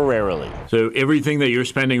temporarily. So everything that you're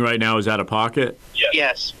spending right now is out of pocket?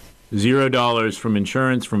 Yes. $0 from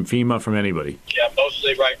insurance, from FEMA, from anybody? Yeah,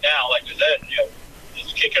 mostly right now, like I said,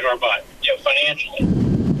 it's kicking our butt, financially.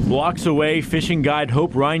 Blocks away, fishing guide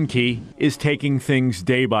Hope Reinke is taking things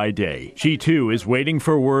day by day. She, too, is waiting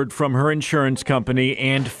for word from her insurance company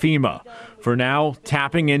and FEMA. For now,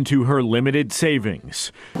 tapping into her limited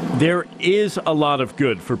savings. There is a lot of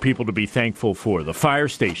good for people to be thankful for. The fire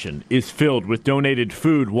station is filled with donated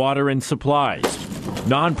food, water, and supplies.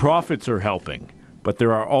 Nonprofits are helping, but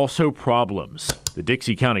there are also problems. The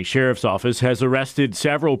Dixie County Sheriff's Office has arrested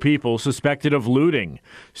several people suspected of looting.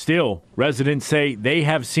 Still, residents say they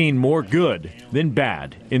have seen more good than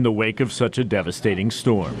bad in the wake of such a devastating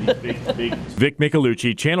storm. Vic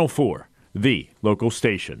Michelucci, Channel 4, the local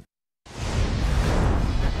station.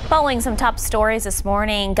 Following some top stories this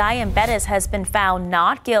morning, Guy Bettis has been found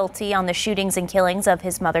not guilty on the shootings and killings of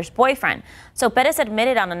his mother's boyfriend. So Bettis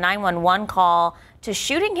admitted on a 911 call to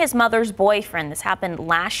shooting his mother's boyfriend. This happened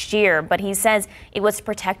last year, but he says it was to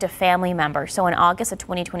protect a family member. So in August of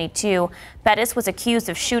 2022, Bettis was accused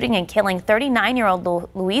of shooting and killing 39-year-old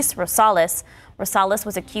Luis Rosales. Rosales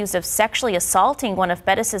was accused of sexually assaulting one of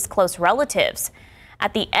Bettis's close relatives.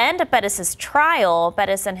 At the end of Bettis's trial,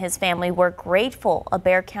 Bettis and his family were grateful a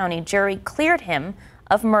Bexar County jury cleared him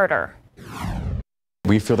of murder.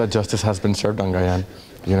 We feel that justice has been served on Gayan.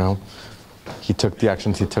 You know, he took the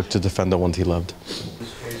actions he took to defend the ones he loved.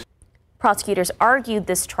 Prosecutors argued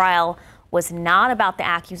this trial was not about the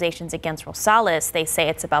accusations against Rosales. They say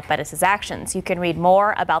it's about Bettis's actions. You can read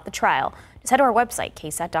more about the trial. Just head to our website,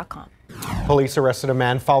 KSAT.com. Police arrested a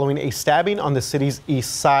man following a stabbing on the city's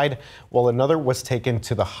east side, while another was taken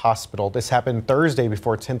to the hospital. This happened Thursday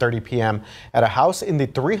before 10:30 p.m. at a house in the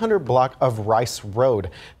 300 block of Rice Road.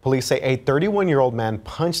 Police say a 31-year-old man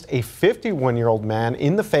punched a 51-year-old man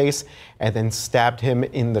in the face and then stabbed him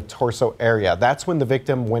in the torso area. That's when the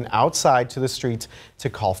victim went outside to the street to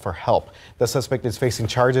call for help. The suspect is facing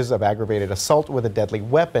charges of aggravated assault with a deadly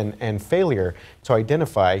weapon and failure to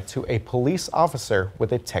identify to a police officer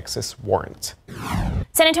with a Texas warrant.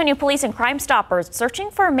 San Antonio police and Crime Stoppers searching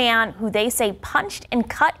for a man who they say punched and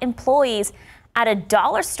cut employees at a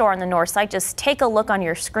dollar store on the north side. Just take a look on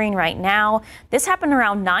your screen right now. This happened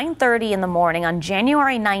around 9:30 in the morning on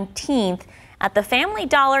January 19th at the Family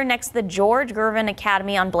Dollar next to the George Gervin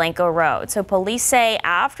Academy on Blanco Road. So police say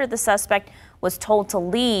after the suspect was told to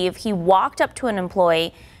leave, he walked up to an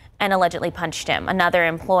employee and allegedly punched him. Another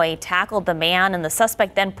employee tackled the man, and the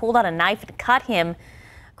suspect then pulled out a knife and cut him.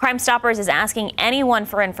 Crime Stoppers is asking anyone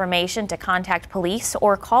for information to contact police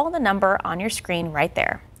or call the number on your screen right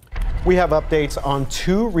there. We have updates on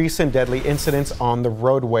 2 recent deadly incidents on the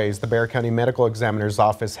roadways. The Bexar County Medical Examiner's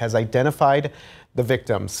Office has identified the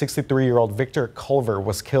victim. 63-year-old Victor Culver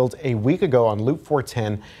was killed a week ago on Loop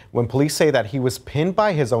 410 when police say that he was pinned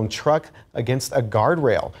by his own truck against a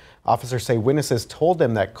guardrail. Officers say witnesses told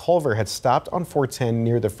them that Culver had stopped on 410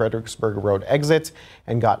 near the Fredericksburg Road exit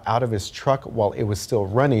and got out of his truck while it was still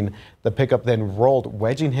running. The pickup then rolled,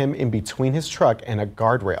 wedging him in between his truck and a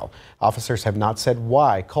guardrail. Officers have not said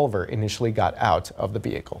why Culver initially got out of the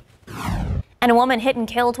vehicle. And a woman hit and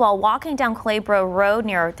killed while walking down Clayborough Road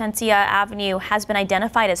near Hortensia Avenue has been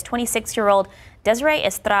identified as 26-year-old Desiree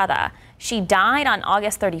Estrada. She died on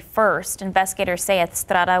August 31st. Investigators say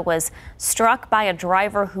Estrada was struck by a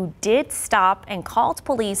driver who did stop and called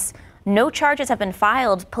police. No charges have been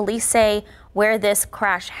filed. Police say where this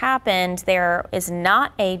crash happened, there is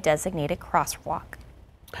not a designated crosswalk.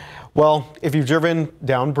 Well, if you've driven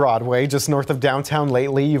down Broadway just north of downtown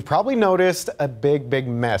lately, you've probably noticed a big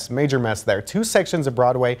mess, major mess there. 2 sections of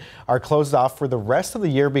Broadway are closed off for the rest of the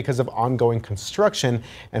year because of ongoing construction,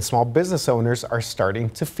 and small business owners are starting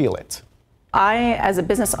to feel it. I, as a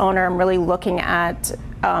business owner, am really looking at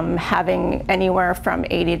having anywhere from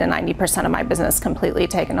 80 to 90% of my business completely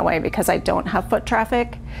taken away because I don't have foot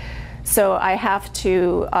traffic. So I have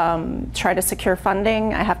to try to secure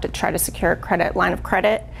funding. I have to try to secure a line of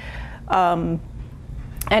credit.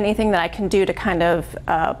 Anything that I can do to kind of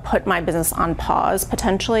put my business on pause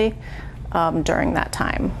potentially during that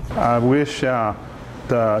time. I wish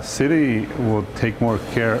the city will take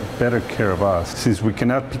better care of us. Since we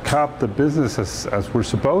cannot pick up the business as we're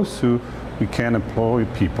supposed to, we can't employ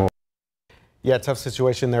people. Yeah, tough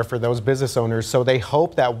situation there for those business owners. So they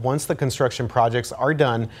hope that once the construction projects are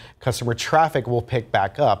done, customer traffic will pick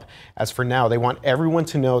back up. As for now, they want everyone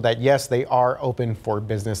to know that, yes, they are open for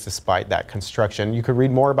business despite that construction. You can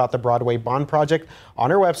read more about the Broadway Bond Project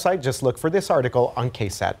on our website. Just look for this article on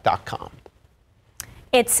KSAT.com.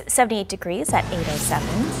 It's 78 degrees at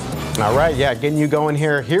 8:07. All right, yeah, getting you going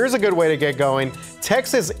here. Here's a good way to get going.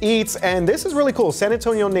 Texas Eats, and this is really cool. San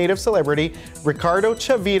Antonio native celebrity Ricardo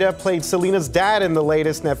Chavita played Selena's dad in the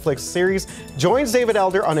latest Netflix series, joins David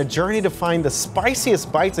Elder on a journey to find the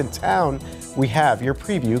spiciest bites in town. We have your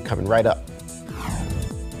preview coming right up.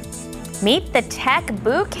 Meet the Tech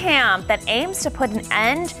Boot Camp that aims to put an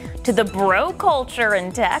end to the bro culture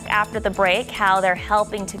in tech. After the break, how they're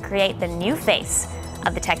helping to create the new face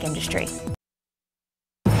of the tech industry.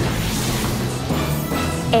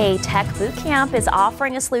 A tech boot camp is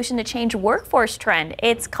offering a solution to change workforce trend.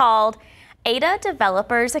 It's called Ada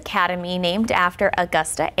Developers Academy, named after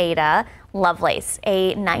Augusta Ada Lovelace,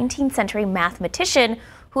 a 19th century mathematician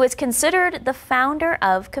who is considered the founder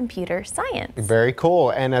of computer science. Very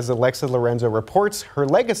cool. And as Alexa Lorenzo reports, her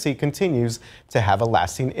legacy continues to have a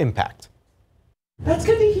lasting impact. That's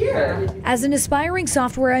good to hear. As an aspiring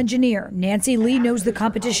software engineer, Nancy Lee knows the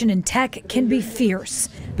competition in tech can be fierce,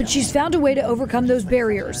 but she's found a way to overcome those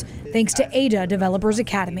barriers thanks to Ada Developers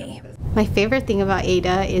Academy. My favorite thing about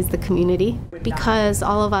Ada is the community, because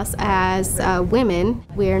all of us as women,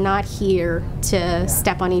 we're not here to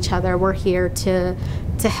step on each other. We're here to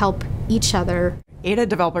help each other. Ada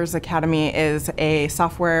Developers Academy is a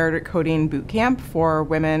software coding boot camp for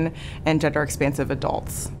women and gender expansive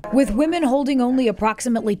adults. With women holding only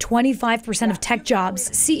approximately 25% of tech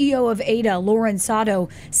jobs, CEO of Ada, Lauren Sato,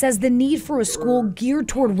 says the need for a school geared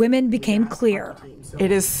toward women became clear.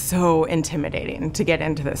 It is so intimidating to get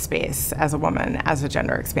into this space as a woman, as a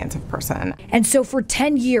gender expansive person. And so for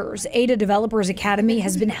 10 years, Ada Developers Academy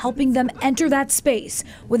has been helping them enter that space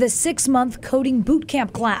with a 6-month coding boot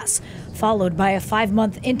camp class, followed by a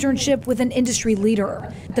 5-month internship with an industry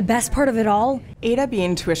leader. The best part of it all? Ada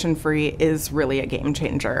being tuition free is really a game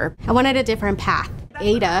changer. I wanted a different path.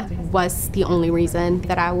 Ada was the only reason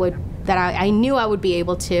that I knew I would be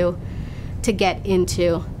able to get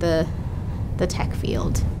into the tech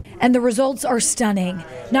field. And the results are stunning.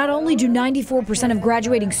 Not only do 94% of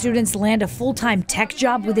graduating students land a full-time tech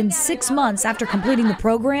job within 6 months after completing the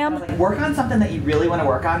program, work on something that you really want to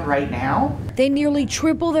work on right now. They nearly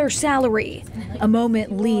triple their salary, a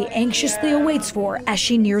moment Lee anxiously awaits for as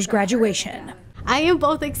she nears graduation. I am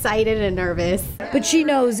both excited and nervous. But she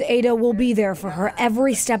knows Ada will be there for her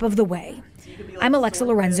every step of the way. I'm Alexa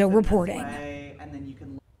Lorenzo reporting.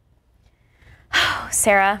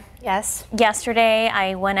 Sarah. Yes. Yesterday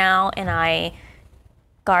I went out and I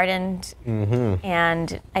gardened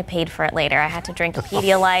and I paid for it later. I had to drink a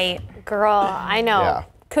Pedialyte. Girl, I know. Yeah.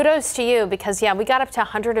 Kudos to you, because we got up to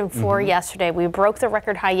 104 yesterday. We broke the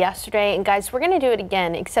record high yesterday, and guys, we're going to do it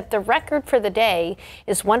again, except the record for the day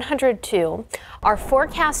is 102. Our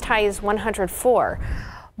forecast high is 104.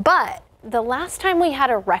 But the last time we had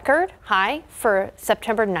a record high for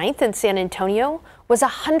September 9th in San Antonio was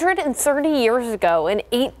 130 years ago in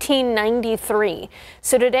 1893.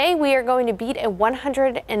 So today we are going to beat a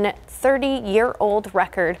 130-year-old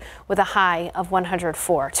record with a high of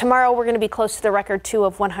 104. Tomorrow we're going to be close to the record too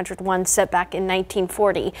of 101 set back in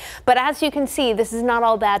 1940. But as you can see, this is not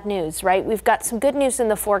all bad news, right? We've got some good news in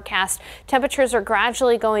the forecast. Temperatures are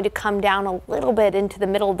gradually going to come down a little bit into the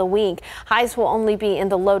middle of the week. Highs will only be in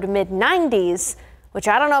the low to mid 90s. Which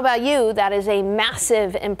I don't know about you, that is a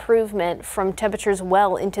massive improvement from temperatures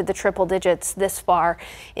well into the triple digits this far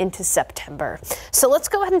into September. So let's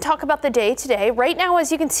go ahead and talk about the day today. Right now, as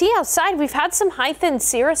you can see outside, we've had some high thin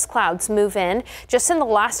cirrus clouds move in just in the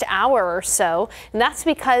last hour or so. And that's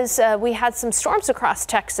because we had some storms across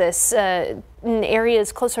Texas in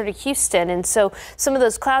areas closer to Houston, and so some of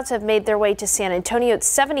those clouds have made their way to San Antonio. It's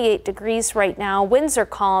 78 degrees right now. Winds are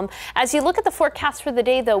calm. As you look at the forecast for the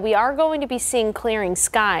day, though, we are going to be seeing clearing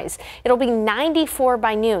skies. It'll be 94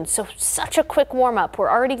 by noon, so such a quick warm up.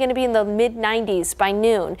 We're already going to be in the mid 90s by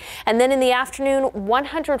noon, and then in the afternoon,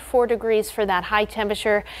 104 degrees for that high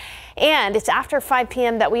temperature. And it's after 5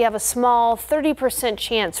 p.m. that we have a small 30%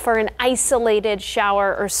 chance for an isolated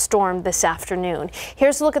shower or storm this afternoon.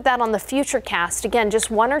 Here's a look at that on the futurecast. Again, just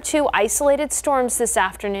 1 or 2 isolated storms this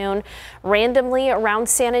afternoon randomly around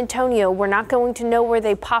San Antonio. We're not going to know where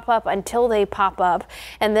they pop up until they pop up,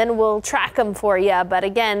 and then we'll track them for you. But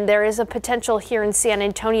again, there is a potential here in San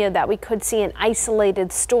Antonio that we could see an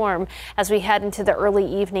isolated storm as we head into the early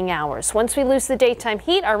evening hours. Once we lose the daytime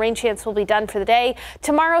heat, our rain chance will be done for the day.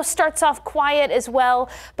 Tomorrow starts off quiet as well,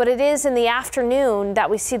 but it is in the afternoon that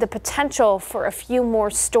we see the potential for a few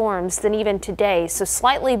more storms than even today. So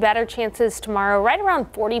slightly better chances tomorrow, right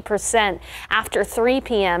around 40% after 3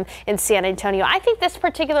 p.m. in San Antonio. I think this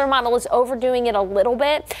particular model is overdoing it a little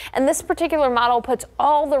bit, and this particular model puts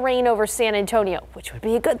all the rain over San Antonio, which would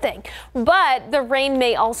be a good thing. But the rain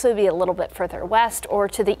may also be a little bit further west or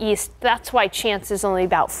to the east. That's why chance is only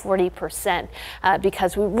about 40%,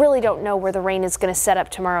 because we really don't know where the rain is going to set up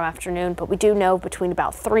tomorrow afternoon, but we do know between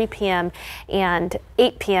about 3 p.m. and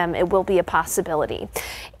 8 p.m. it will be a possibility.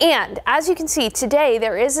 And as you can see today,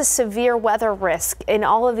 there is a severe weather risk in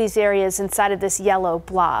all of these areas inside of this yellow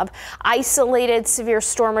blob. Isolated severe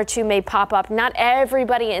storm or two may pop up. Not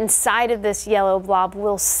everybody inside of this yellow blob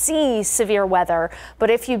will see severe weather, but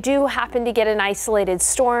if you do happen to get an isolated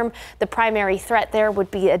storm, the primary threat there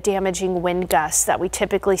would be a damaging wind gust that we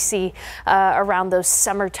typically see around those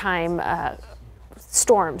summertime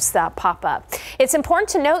storms that pop up. It's important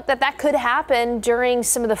to note that that could happen during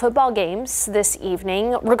some of the football games this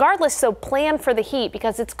evening. Regardless, though, plan for the heat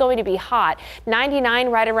because it's going to be hot. 99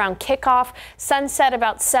 right around kickoff, sunset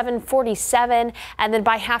about 7:47, and then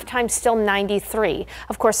by halftime still 93.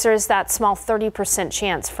 Of course, there is that small 30%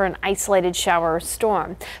 chance for an isolated shower or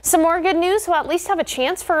storm. Some more good news, we'll at least have a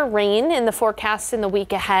chance for rain in the forecast in the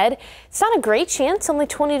week ahead. It's not a great chance, only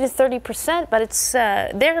 20 to 30%, but it's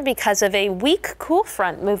there because of a weak cool cool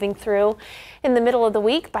front moving through in the middle of the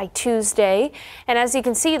week by Tuesday. And as you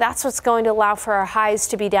can see, that's what's going to allow for our highs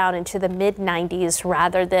to be down into the mid-90s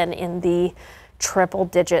rather than in the triple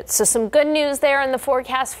digits. So some good news there in the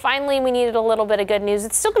forecast. Finally, we needed a little bit of good news.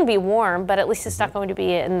 It's still going to be warm, but at least it's not going to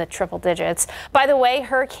be in the triple digits. By the way,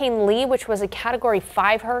 Hurricane Lee, which was a Category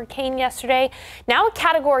 5 hurricane yesterday, now a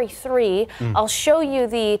Category 3. I'll show you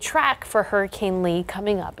the track for Hurricane Lee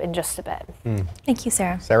coming up in just a bit. Thank you,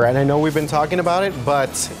 Sarah. Sarah, and I know we've been talking about it, but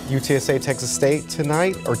UTSA Texas State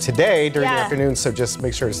tonight or today during the afternoon, so just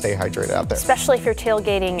make sure to stay hydrated out there. Especially if you're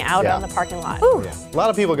tailgating out on the parking lot. Yeah. A lot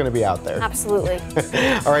of people are going to be out there. Absolutely.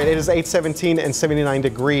 All right, it is 8:17 and 79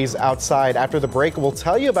 degrees outside. After the break, we'll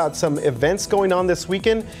tell you about some events going on this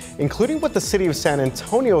weekend, including what the City of San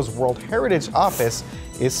Antonio's World Heritage Office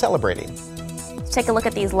is celebrating. Take a look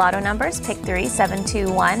at these lotto numbers. Pick 3,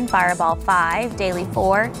 721, Fireball 5, Daily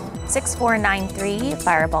 4, 6493,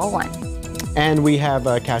 Fireball 1. And we have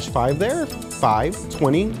Cash 5 there, 5,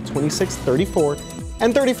 20, 26, 34,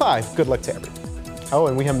 and 35. Good luck to everyone. Oh,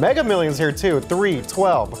 and we have Mega Millions here too, 3,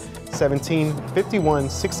 12, 17, 51,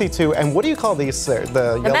 62, and what do you call these?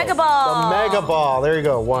 The Mega Ball. The Mega Ball. There you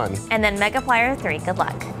go, 1. And then Megaplier 3. Good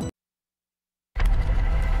luck.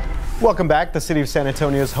 Welcome back. The City of San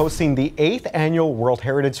Antonio is hosting the 8th Annual World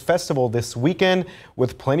Heritage Festival this weekend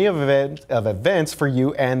with plenty of events for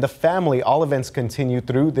you and the family. All events continue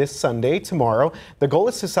through this Sunday, tomorrow. The goal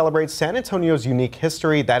is to celebrate San Antonio's unique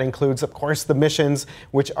history. That includes, of course, the Missions,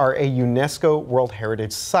 which are a UNESCO World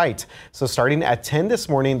Heritage Site. So starting at 10 this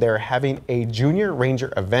morning, they're having a Junior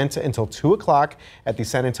Ranger event until 2 o'clock at the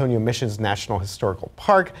San Antonio Missions National Historical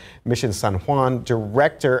Park. Mission San Juan,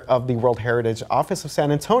 director of the World Heritage Office of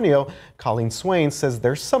San Antonio, Colleen Swain, says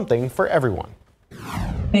there's something for everyone.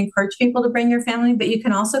 I encourage people to bring your family, but you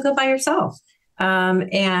can also go by yourself. You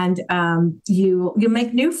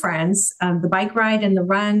make new friends. The bike ride and the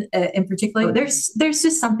run in particular, there's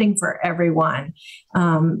just something for everyone,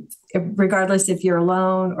 regardless if you're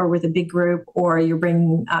alone or with a big group or you're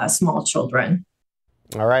bringing small children.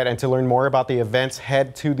 All right, and to learn more about the events,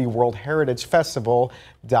 head to the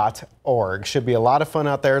worldheritagefestival.org. Should be a lot of fun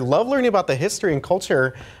out there. Love learning about the history and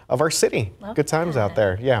culture of our city. Good times out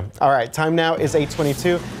there, yeah. All right, time now is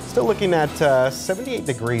 8:22. Still looking at 78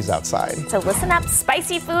 degrees outside. So listen up,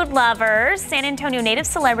 spicy food lovers. San Antonio native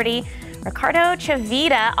celebrity Ricardo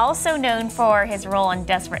Chavita, also known for his role on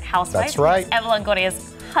Desperate Housewives. That's right. Eva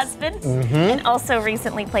Longoria's husband, and also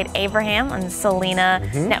recently played Abraham on the Selena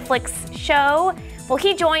Netflix show. Well,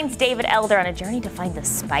 he joins David Elder on a journey to find the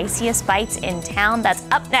spiciest bites in town. That's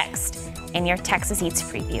up next in your Texas Eats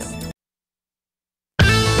preview.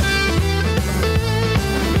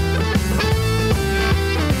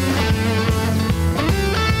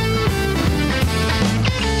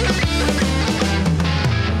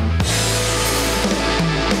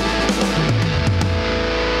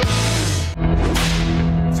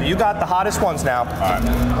 So you got the hottest ones now.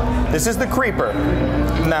 This is the Creeper.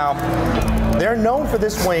 Now, they're known for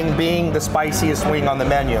this wing being the spiciest wing on the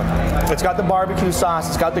menu. It's got the barbecue sauce,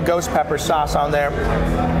 it's got the ghost pepper sauce on there.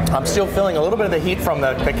 I'm still feeling a little bit of the heat from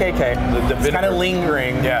the KK. It's kind of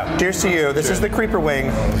lingering. Yeah. Cheers to you. This is the Creeper wing.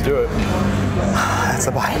 Let's do it. That's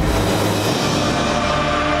a bite.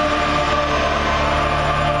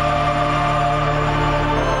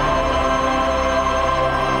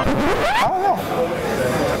 I don't know.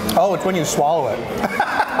 Oh, it's when you swallow it.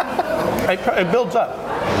 It builds up.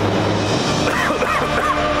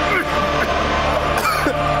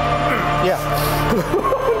 Yeah.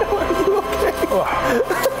 Are you okay?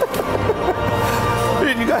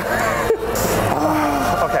 Dude, you got.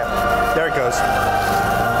 Okay, there it goes.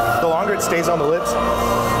 The longer it stays on the lips,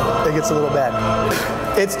 it gets a little bad.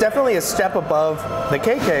 It's definitely a step above the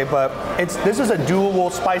KK, but this is a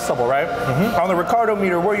doable spice level, right? On the Ricardo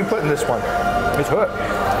meter, where are you putting this one? It's good.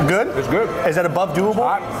 Good? It's good. Is that above doable?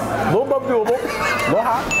 Hot. A little above doable. A little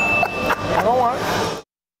hot. I don't want it.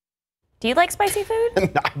 Do you like spicy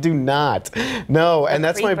food? I do not. No, and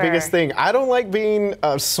that's my biggest thing. I don't like being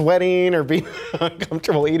sweating or being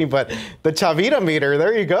uncomfortable eating, but the Chavita meter,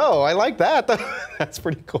 there you go. I like that. That's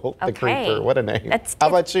pretty cool. The Creeper, what a name. How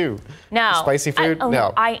about you? No. Spicy food?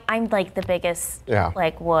 No. I'm like the biggest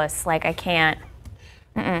wuss. Like I can't.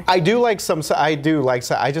 I do like some. I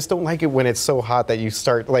just don't like it when it's so hot that you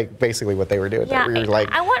start like basically what they were doing. Yeah, where you're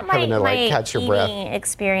like I want my catch your breath. eating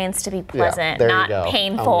experience to be pleasant, there not you go.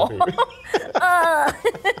 painful.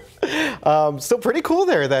 Still pretty cool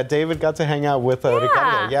there that David got to hang out with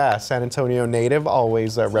Ricardo. Yeah, San Antonio native,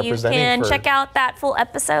 always representing. You can check out that full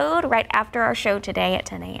episode right after our show today at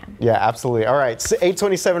 10 a.m. Yeah, absolutely. All right,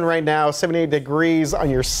 8:27 right now, 78 degrees on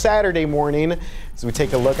your Saturday morning. So we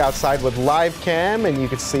take a look outside with live cam, and you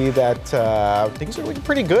can see that things are looking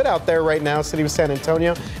pretty good out there right now, city of San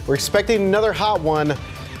Antonio. We're expecting another hot one.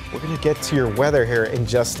 We're going to get to your weather here in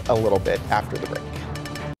just a little bit after the break.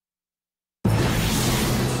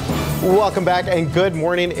 Welcome back and good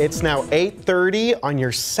morning. It's now 8:30 on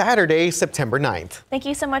your Saturday, September 9th. Thank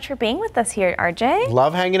you so much for being with us here, RJ.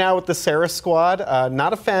 Love hanging out with the Sarah squad.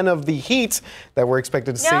 Not a fan of the heat that we're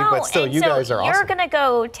expected to see, but still, you guys are awesome. You're going to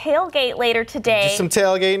go tailgate later today. Do some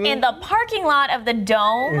tailgating. In the parking lot of the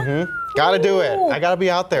Dome. Gotta do it. I gotta be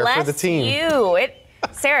out there for the team.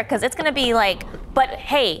 Sarah, because it's going to be like, but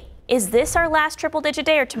hey, is this our last triple-digit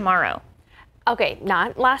day or tomorrow? Okay,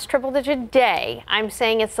 not last triple-digit day. I'm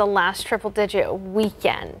saying it's the last triple-digit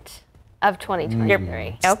weekend of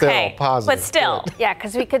 2023. Okay, positive. But still. Yeah,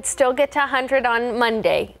 because we could still get to 100 on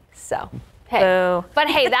Monday, so. Hey. But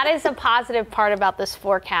hey, that is a positive part about this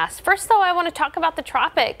forecast. First, though, I want to talk about the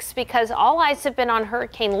tropics because all eyes have been on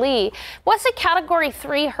Hurricane Lee. It was a Category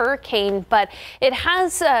 3 hurricane, but it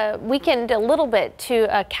has weakened a little bit to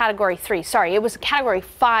a Category 3. Sorry, it was a Category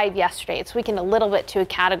 5 yesterday. It's weakened a little bit to a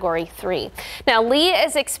Category 3. Now, Lee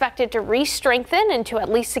is expected to re-strengthen into at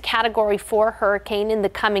least a Category 4 hurricane in the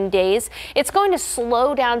coming days. It's going to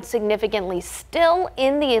slow down significantly still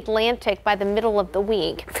in the Atlantic by the middle of the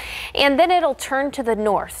week. And then it'll turn to the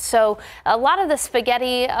north. So a lot of the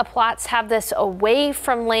spaghetti plots have this away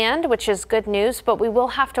from land, which is good news, but we will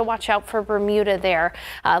have to watch out for Bermuda there.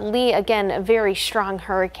 Lee, again, a very strong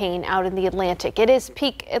hurricane out in the Atlantic. It is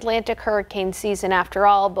peak Atlantic hurricane season after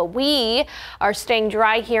all, but we are staying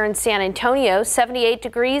dry here in San Antonio. 78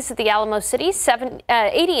 degrees at the Alamo City,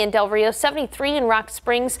 80 in Del Rio, 73 in Rock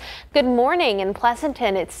Springs. Good morning in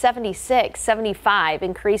Pleasanton. It's 76, 75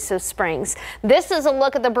 in Carrizo Springs. This is a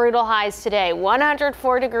look at the brutal highs today.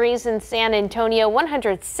 104 degrees in San Antonio,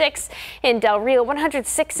 106 in Del Rio,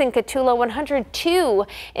 106 in Cotulla, 102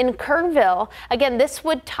 in Kerrville. Again, this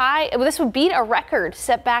would beat a record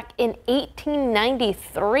set back in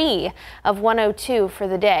 1893 of 102 for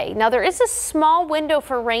the day. Now there is a small window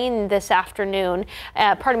for rain this afternoon,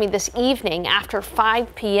 this evening after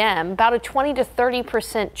 5 p.m., about a 20 to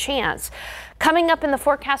 30% chance. Coming up in the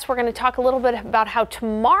forecast, we're going to talk a little bit about how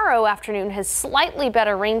tomorrow afternoon has slightly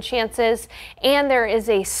better rain chances, and there is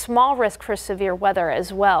a small risk for severe weather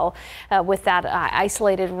as well with that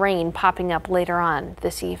isolated rain popping up later on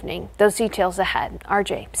this evening. Those details ahead.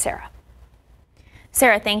 RJ, Sarah.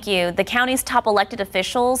 Sarah, thank you. The county's top elected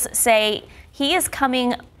officials say he is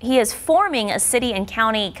forming a city and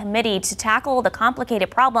county committee to tackle the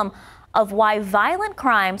complicated problem of why violent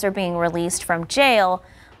crimes are being released from jail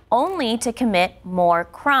only to commit more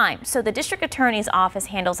crime. So the district attorney's office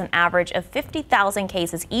handles an average of 50,000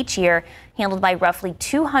 cases each year, handled by roughly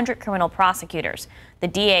 200 criminal prosecutors. The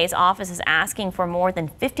DA's office is asking for more than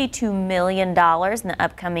 $52 million in the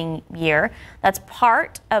upcoming year. That's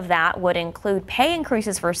part of that would include pay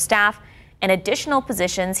increases for staff and additional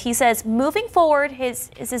positions. He says moving forward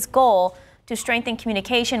is his goal to strengthen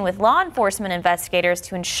communication with law enforcement investigators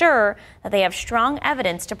to ensure that they have strong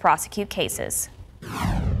evidence to prosecute cases.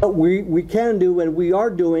 What we can do and we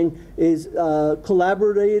are doing is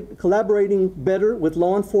collaborating better with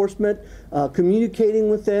law enforcement, communicating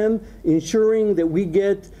with them, ensuring that we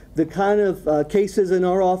get the kind of cases in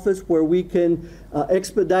our office where we can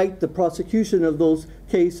expedite the prosecution of those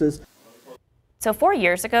cases. So 4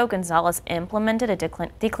 years ago, Gonzalez implemented a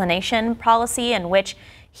declination policy in which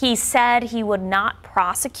he said he would not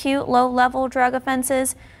prosecute low-level drug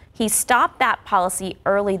offenses. He stopped that policy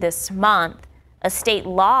early this month. A state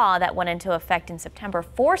law that went into effect in September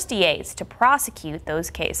forced DAs to prosecute those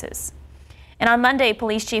cases. And on Monday,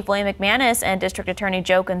 Police Chief William McManus and District Attorney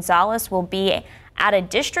Joe Gonzalez will be at a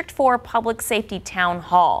District 4 Public Safety Town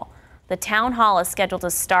Hall. The town hall is scheduled to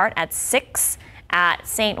start at 6 at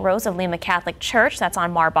St. Rose of Lima Catholic Church. That's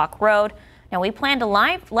on Marbach Road. Now, we plan to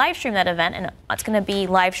live stream that event, and it's going to be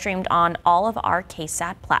live streamed on all of our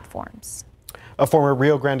KSAT platforms. A former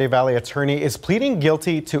Rio Grande Valley attorney is pleading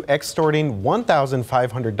guilty to extorting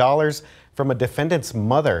 $1,500 from a defendant's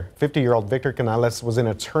mother. 50-year-old Victor Canales was an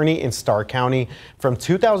attorney in Starr County from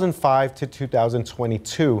 2005 to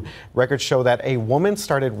 2022. Records show that a woman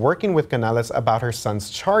started working with Canales about her son's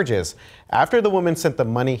charges. After the woman sent the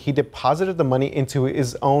money, he deposited the money into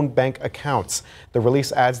his own bank accounts. The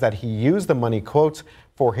release adds that he used the money, quote,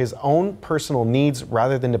 for his own personal needs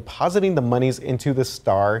rather than depositing the monies into the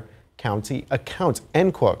Starr County account,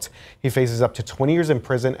 end quote. He faces up to 20 years in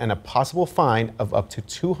prison and a possible fine of up to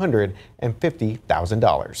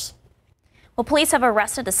 $250,000. Well, police have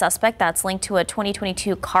arrested a suspect that's linked to a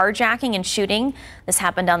 2022 carjacking and shooting. This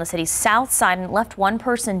happened on the city's south side and left one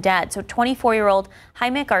person dead. So 24-year-old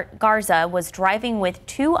Jaime Garza was driving with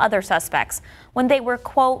two other suspects when they were,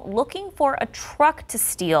 quote, looking for a truck to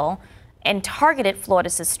steal and targeted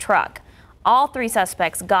Flores' truck. All three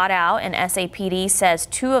suspects got out, and SAPD says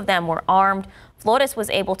two of them were armed. Flores was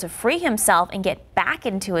able to free himself and get back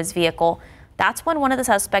into his vehicle. That's when one of the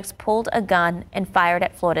suspects pulled a gun and fired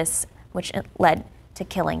at Flores, which led to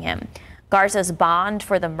killing him. Garza's bond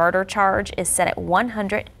for the murder charge is set at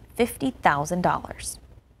 $150,000.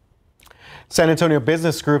 San Antonio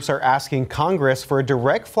business groups are asking Congress for a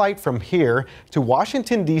direct flight from here to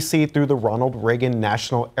Washington, D.C. through the Ronald Reagan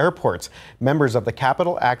National Airport. Members of the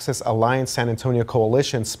Capital Access Alliance San Antonio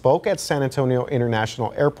Coalition spoke at San Antonio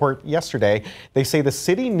International Airport yesterday. They say the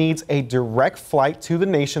city needs a direct flight to the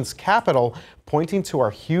nation's capital, pointing to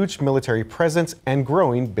our huge military presence and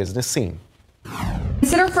growing business scene.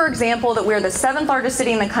 Consider, for example, that we're the 7th largest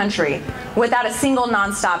city in the country without a single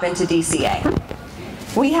nonstop into DCA.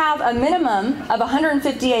 We have a minimum of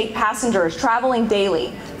 158 passengers traveling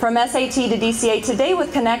daily from SAT to DCA today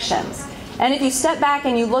with connections. And if you step back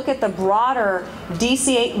and you look at the broader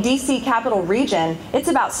DC capital region, it's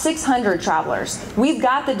about 600 travelers. We've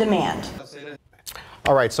got the demand.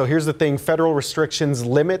 All right, so here's the thing. Federal restrictions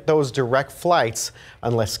limit those direct flights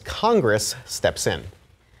unless Congress steps in.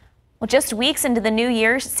 Well, just weeks into the new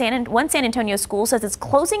year, one San Antonio school says it's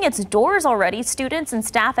closing its doors already. Students and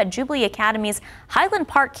staff at Jubilee Academy's Highland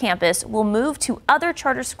Park campus will move to other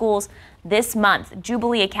charter schools this month.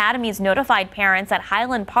 Jubilee Academy's notified parents that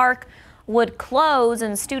Highland Park would close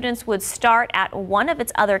and students would start at one of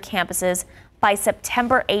its other campuses by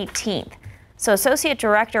September 18th. So Associate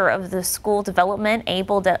Director of the School Development,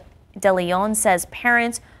 Abel De Leon, says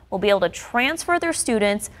parents will be able to transfer their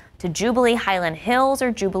students to Jubilee Highland Hills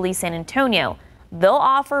or Jubilee San Antonio. They'll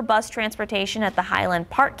offer bus transportation at the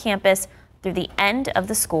Highland Park campus through the end of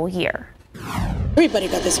the school year. Everybody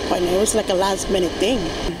got disappointed. It was like a last-minute thing.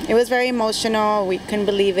 It was very emotional. We couldn't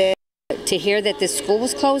believe it. To hear that this school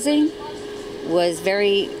was closing was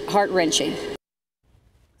very heart-wrenching.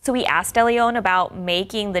 So we asked De Leon about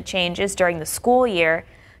making the changes during the school year.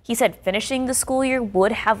 He said finishing the school year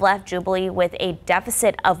would have left Jubilee with a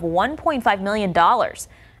deficit of $1.5 million.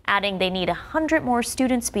 Adding they need 100 more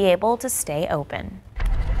students to be able to stay open.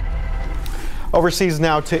 Overseas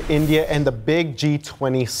now to India and the big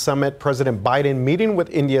G20 summit. President Biden meeting with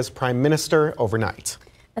India's prime minister overnight.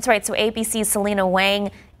 That's right. So ABC's Selena Wang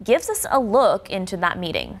gives us a look into that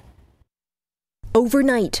meeting.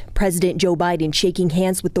 Overnight, President Joe Biden shaking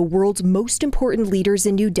hands with the world's most important leaders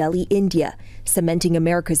in New Delhi, India, cementing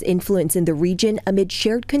America's influence in the region amid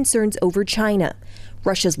shared concerns over China.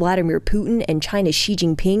 Russia's Vladimir Putin and China's Xi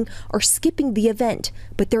Jinping are skipping the event,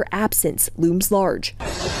 but their absence looms large.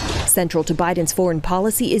 Central to Biden's foreign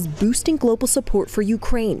policy is boosting global support for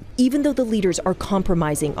Ukraine. Even though the leaders are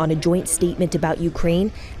compromising on a joint statement about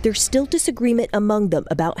Ukraine, there's still disagreement among them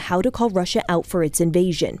about how to call Russia out for its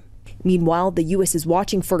invasion. Meanwhile, the U.S. is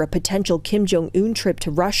watching for a potential Kim Jong-un trip to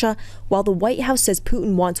Russia, while the White House says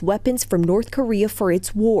Putin wants weapons from North Korea for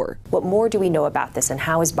its war. What more do we know about this, and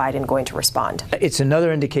how is Biden going to respond? It's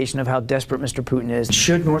another indication of how desperate Mr. Putin is.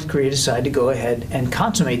 Should North Korea decide to go ahead and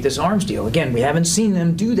consummate this arms deal? Again, we haven't seen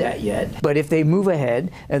them do that yet. But if they move ahead,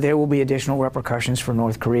 there will be additional repercussions for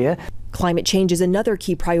North Korea. Climate change is another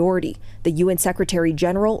key priority. The UN Secretary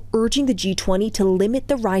General urging the G20 to limit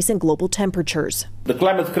the rise in global temperatures. The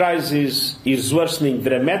climate crisis is worsening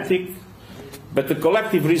dramatically, but the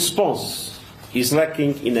collective response is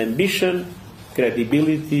lacking in ambition,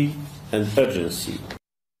 credibility, and urgency.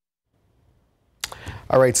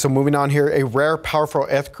 All right, so moving on here, a rare, powerful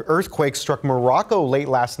earthquake struck Morocco late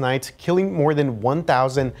last night, killing more than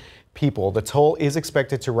 1,000 people. The toll is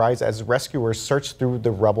expected to rise as rescuers search through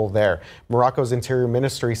the rubble there. Morocco's Interior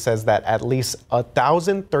Ministry says that at least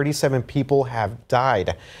 1,037 people have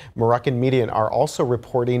died. Moroccan media are also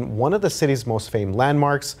reporting one of the city's most famed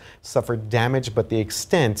landmarks suffered damage, but the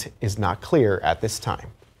extent is not clear at this time.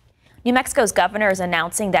 New Mexico's governor is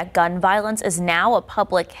announcing that gun violence is now a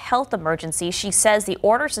public health emergency. She says the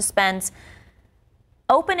order suspends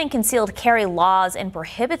open and concealed carry laws and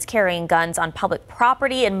prohibits carrying guns on public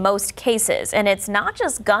property in most cases. And it's not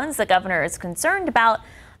just guns the governor is concerned about.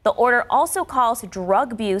 The order also calls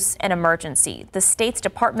drug abuse an emergency. The state's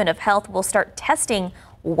Department of Health will start testing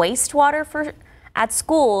wastewater at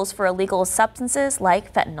schools for illegal substances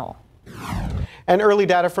like fentanyl. And early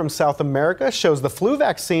data from South America shows the flu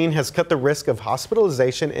vaccine has cut the risk of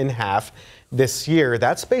hospitalization in half this year.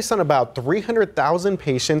 That's based on about 300,000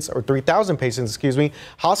 patients, or 3,000 patients, excuse me,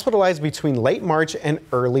 hospitalized between late March and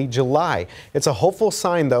early July. It's a hopeful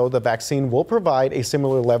sign, though. The vaccine will provide a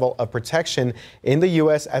similar level of protection in the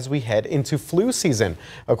U.S. as we head into flu season.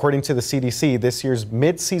 According to the CDC, this year's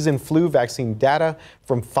mid-season flu vaccine data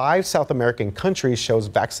from 5 South American countries shows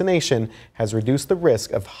vaccination has reduced the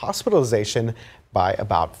risk of hospitalization by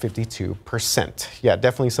about 52%. Yeah,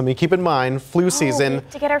 definitely something to keep in mind. Flu season. We have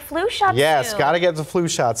to get our flu shots Yes, soon. got to get the flu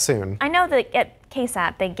shot soon. I know that at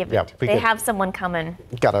KSAT they give it. They have someone coming.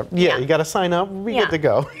 You gotta sign up. We good to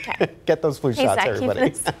go. Okay. Get those flu shots,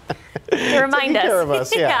 everybody. Remind us. Take care of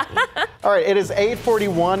us, yeah. All right, it is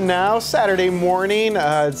 8:41 now, Saturday morning.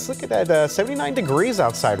 It's looking at 79 degrees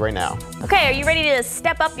outside right now. Okay, are you ready to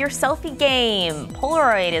step up your selfie game?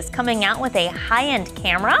 Polaroid is coming out with a high-end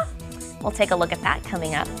camera. We'll take a look at that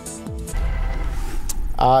coming up.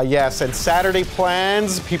 Yes, and Saturday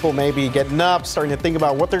plans. People may be getting up, starting to think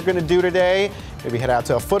about what they're going to do today. Maybe head out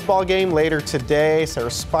to a football game later today. Sarah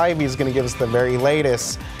Spivey is going to give us the very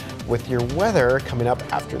latest with your weather coming up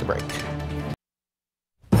after the break.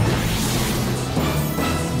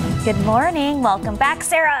 Good morning. Welcome back,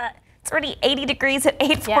 Sarah. It's already 80 degrees at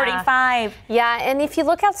 8:45. Yeah, and if you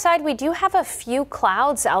look outside, we do have a few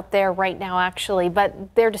clouds out there right now, actually, but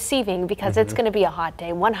they're deceiving because it's going to be a hot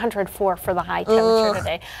day. 104 for the high temperature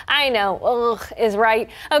today. I know, is right.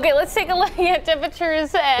 Okay, let's take a look at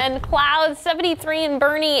temperatures and clouds. 73 in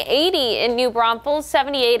Bernie, 80 in New Braunfels,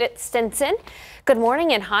 78 at Stinson. Good morning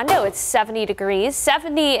in Hondo, it's 70 degrees,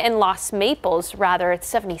 70 in Los Maples, rather, it's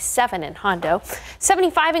 77 in Hondo,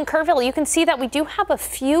 75 in Kerrville. You can see that we do have a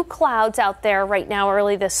few clouds out there right now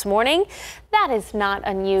early this morning. That is not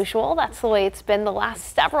unusual. That's the way it's been the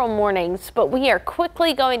last several mornings, but we are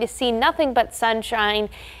quickly going to see nothing but sunshine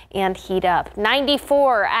and heat up.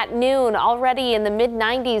 94 at noon, already in the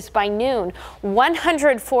mid-90s by noon.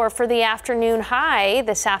 104 for the afternoon high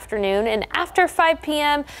this afternoon, and after 5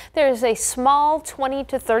 p.m. there's a small 20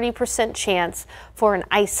 to 30% chance for an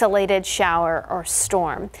isolated shower or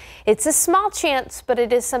storm. It's a small chance, but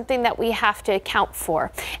it is something that we have to account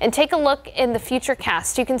for. And take a look in the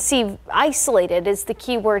futurecast. You can see isolated is the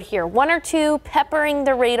key word here. 1 or 2 peppering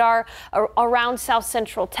the radar around south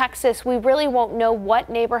central Texas. We really won't know what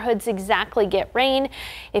neighborhoods exactly get rain.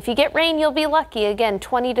 If you get rain, you'll be lucky. Again,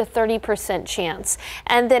 20 to 30% chance.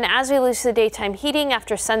 And then as we lose the daytime heating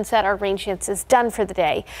after sunset, our rain chance is done for the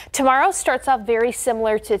day. Tomorrow starts off very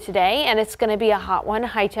similar to today, and it's going to be a hot one,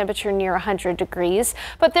 high temperature near 100 degrees.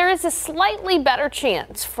 But there is a slightly better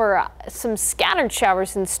chance for some scattered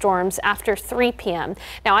showers and storms after 3 p.m.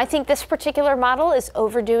 Now, I think this particular model is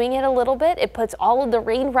overdoing it a little bit. It puts all of the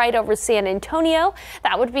rain right over San Antonio.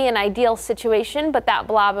 That would be an ideal situation, but that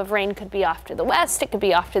blob of rain could be off to the west. It could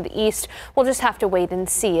be off to the east. We'll just have to wait and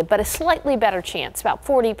see. But a slightly better chance, about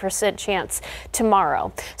 40% chance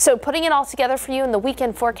tomorrow. So putting it all together for you in the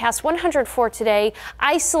weekend forecast, 104 today,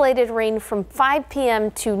 isolated rain from 5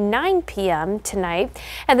 p.m. to 9 p.m. tonight,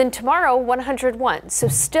 and then tomorrow 101. So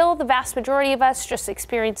still the vast majority of us just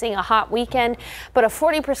experiencing a hot weekend, but a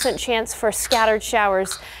 40% chance for scattered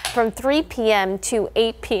showers from 3 p.m. to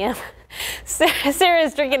 8 p.m.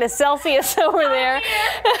 Sarah's drinking a Celsius over there.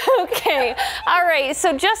 Okay. All right.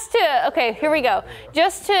 So okay, here we go.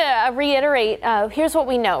 Just to reiterate, here's what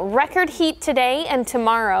we know. Record heat today and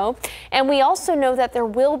tomorrow. And we also know that there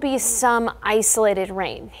will be some isolated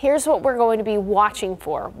rain. Here's what we're going to be watching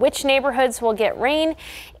for. Which neighborhoods will get rain?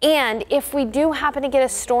 And if we do happen to get a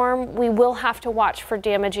storm, we will have to watch for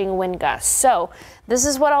damaging wind gusts. So this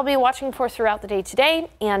is what I'll be watching for throughout the day today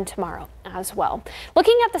and tomorrow as well.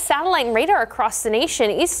 Looking at the satellite and radar across the nation,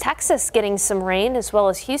 East Texas getting some rain, as well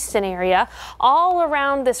as Houston area, all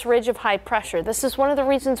around this ridge of high pressure. This is one of the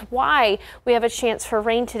reasons why we have a chance for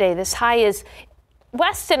rain today. This high is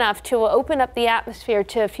west enough to open up the atmosphere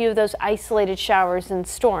to a few of those isolated showers and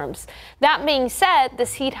storms. That being said,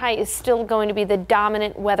 this heat high is still going to be the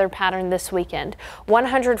dominant weather pattern this weekend.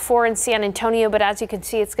 104 in San Antonio, but as you can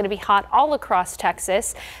see, it's going to be hot all across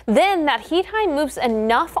Texas. Then that heat high moves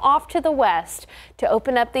enough off to the west to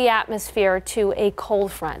open up the atmosphere to a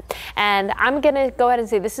cold front. And I'm going to go ahead and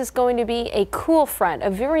say this is going to be a cool front, a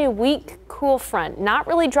very weak cool front, not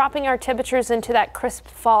really dropping our temperatures into that crisp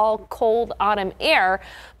fall, cold autumn air,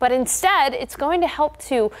 but instead it's going to help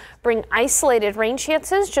to bring isolated rain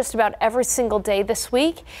chances just about every single day this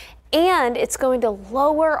week, and it's going to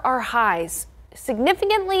lower our highs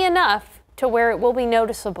significantly enough to where it will be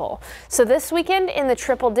noticeable. So this weekend in the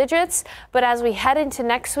triple digits, but as we head into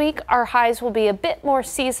next week, our highs will be a bit more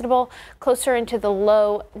seasonable, closer into the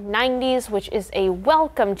low 90s, which is a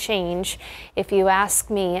welcome change if you ask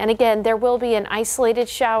me. And again, there will be an isolated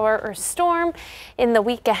shower or storm in the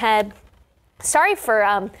week ahead. Sorry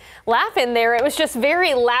for laughing there. It was just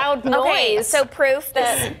very loud noise. Okay, so proof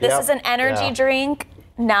that this is an energy drink,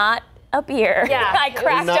 not a beer. Yeah, I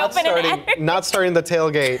cracked open an energy. Not starting the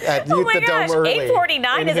tailgate at the Dome early.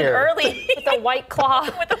 8:49 isn't early. With a White Claw.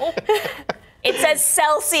 It says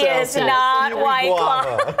Celsius, not White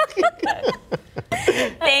Claw.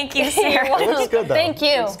 Thank you, Sarah. It was good, though. Thank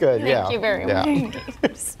you. It's good, yeah. Thank you very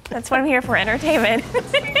much. That's what I'm here for, entertainment.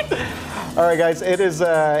 All right, guys, it is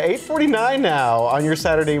 8:49 now on your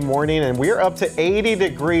Saturday morning, and we're up to 80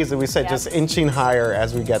 degrees, and we said just inching higher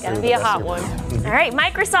as we get through the be a rest hot of one. All right,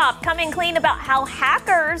 Microsoft coming clean about how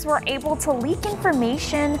hackers were able to leak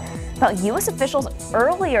information about U.S. officials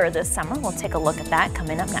earlier this summer. We'll take a look at that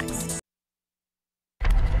coming up next.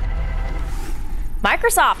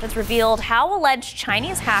 Microsoft has revealed how alleged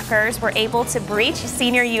Chinese hackers were able to breach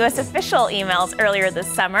senior U.S. official emails earlier this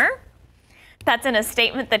summer. That's in a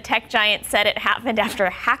statement. The tech giant said it happened after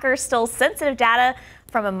hackers stole sensitive data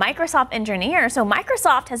from a Microsoft engineer. So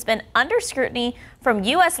Microsoft has been under scrutiny from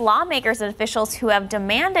U.S. lawmakers and officials who have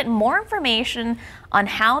demanded more information on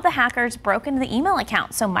how the hackers broke into the email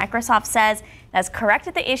account. So Microsoft says it has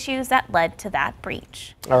corrected the issues that led to that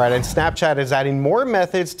breach. All right, and Snapchat is adding more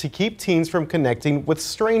methods to keep teens from connecting with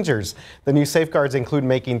strangers. The new safeguards include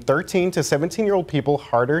making 13 to 17-year-old people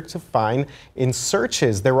harder to find in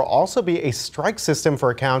searches. There will also be a strike system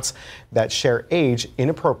for accounts that share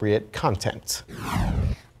age-inappropriate content.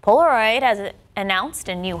 Polaroid has announced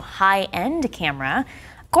a new high-end camera.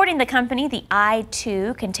 According to the company, the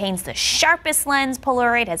i2 contains the sharpest lens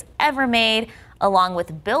Polaroid has ever made, along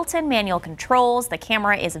with built-in manual controls. The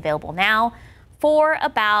camera is available now for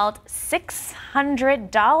about $600,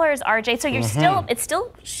 RJ. So you're it's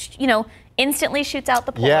still, you know, instantly shoots out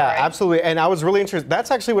the Polaroid. Yeah, absolutely. And I was really interested. That's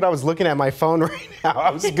actually what I was looking at my phone right now.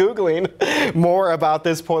 I was Googling more about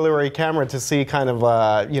this Polaroid camera to see kind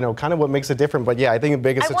of, you know, kind of what makes it different. But yeah, I think the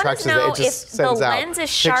biggest attraction is that it just sends out if the lens is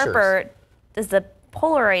sharper, does the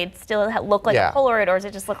Polaroid still look like a Polaroid, or does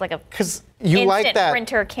it just look like a instant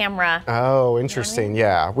printer camera? Oh, interesting. You know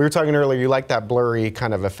what I mean? Yeah, we were talking earlier. You like that blurry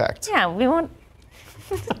kind of effect. Yeah, we want.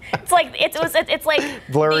 It's like it's like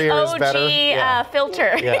blurrier the OG is better.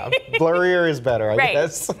 Filter. Yeah, blurrier is better, I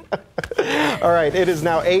guess. All right, it is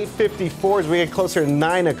now 8:54 as we get closer to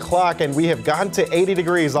 9 o'clock, and we have gone to 80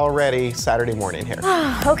 degrees already Saturday morning here.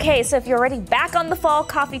 Okay, so if you're already back on the fall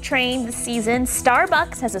coffee train this season,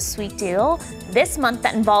 Starbucks has a sweet deal this month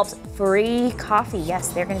that involves free coffee. Yes,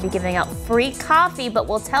 they're going to be giving out free coffee, but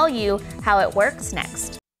we'll tell you how it works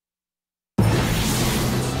next.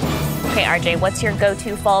 Okay, RJ, what's your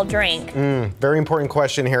go-to fall drink? Very important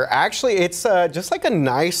question here. Actually, it's just like a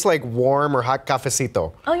nice, like warm or hot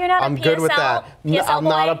cafecito. Oh, you're not I'm a PSL? good with that. PSL I'm boy?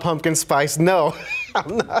 not a pumpkin spice. No,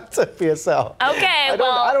 I'm not a PSL. Okay,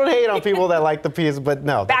 I don't hate on people that like the PSL, but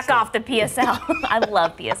no. Back off the PSL. I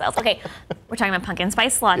love PSLs. Okay, we're talking about pumpkin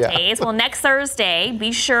spice lattes. Yeah. Well, next Thursday,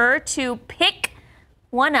 be sure to pick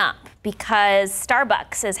one up because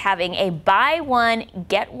Starbucks is having a buy one,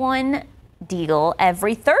 get one deal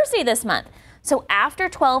every Thursday this month. So after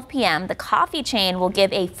 12 p.m., the coffee chain will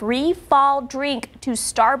give a free fall drink to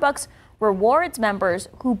Starbucks Rewards members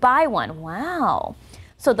who buy one. Wow.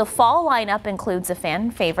 So the fall lineup includes a fan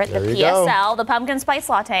favorite, the PSL, the pumpkin spice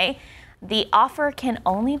latte. The offer can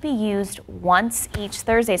only be used once each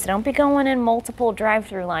Thursday, so don't be going in multiple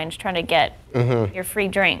drive-through lines trying to get your free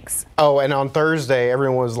drinks. Oh, and on Thursday,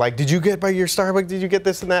 everyone was like, did you get by your Starbucks? Did you get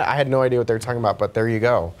this and that? I had no idea what they were talking about, but there you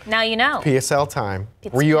go. Now you know. PSL time.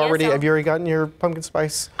 It's Have you PSL. already gotten your pumpkin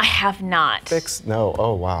spice I have not. fix? No,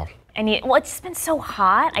 oh wow. Well, it's just been so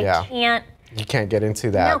hot, I can't. You can't get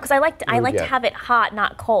into that. No, because I like to have it hot,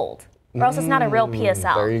 not cold. Or else it's not a real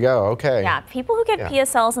PSL. There you go, okay. Yeah, people who get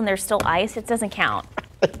PSLs and they're still iced, it doesn't count.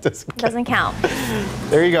 It doesn't count.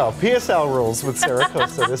 There you go, PSL rules with Sarah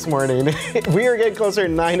Costa this morning. We are getting closer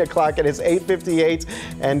to 9 o'clock. It is 8:58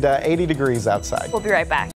 and 80 degrees outside. We'll be right back.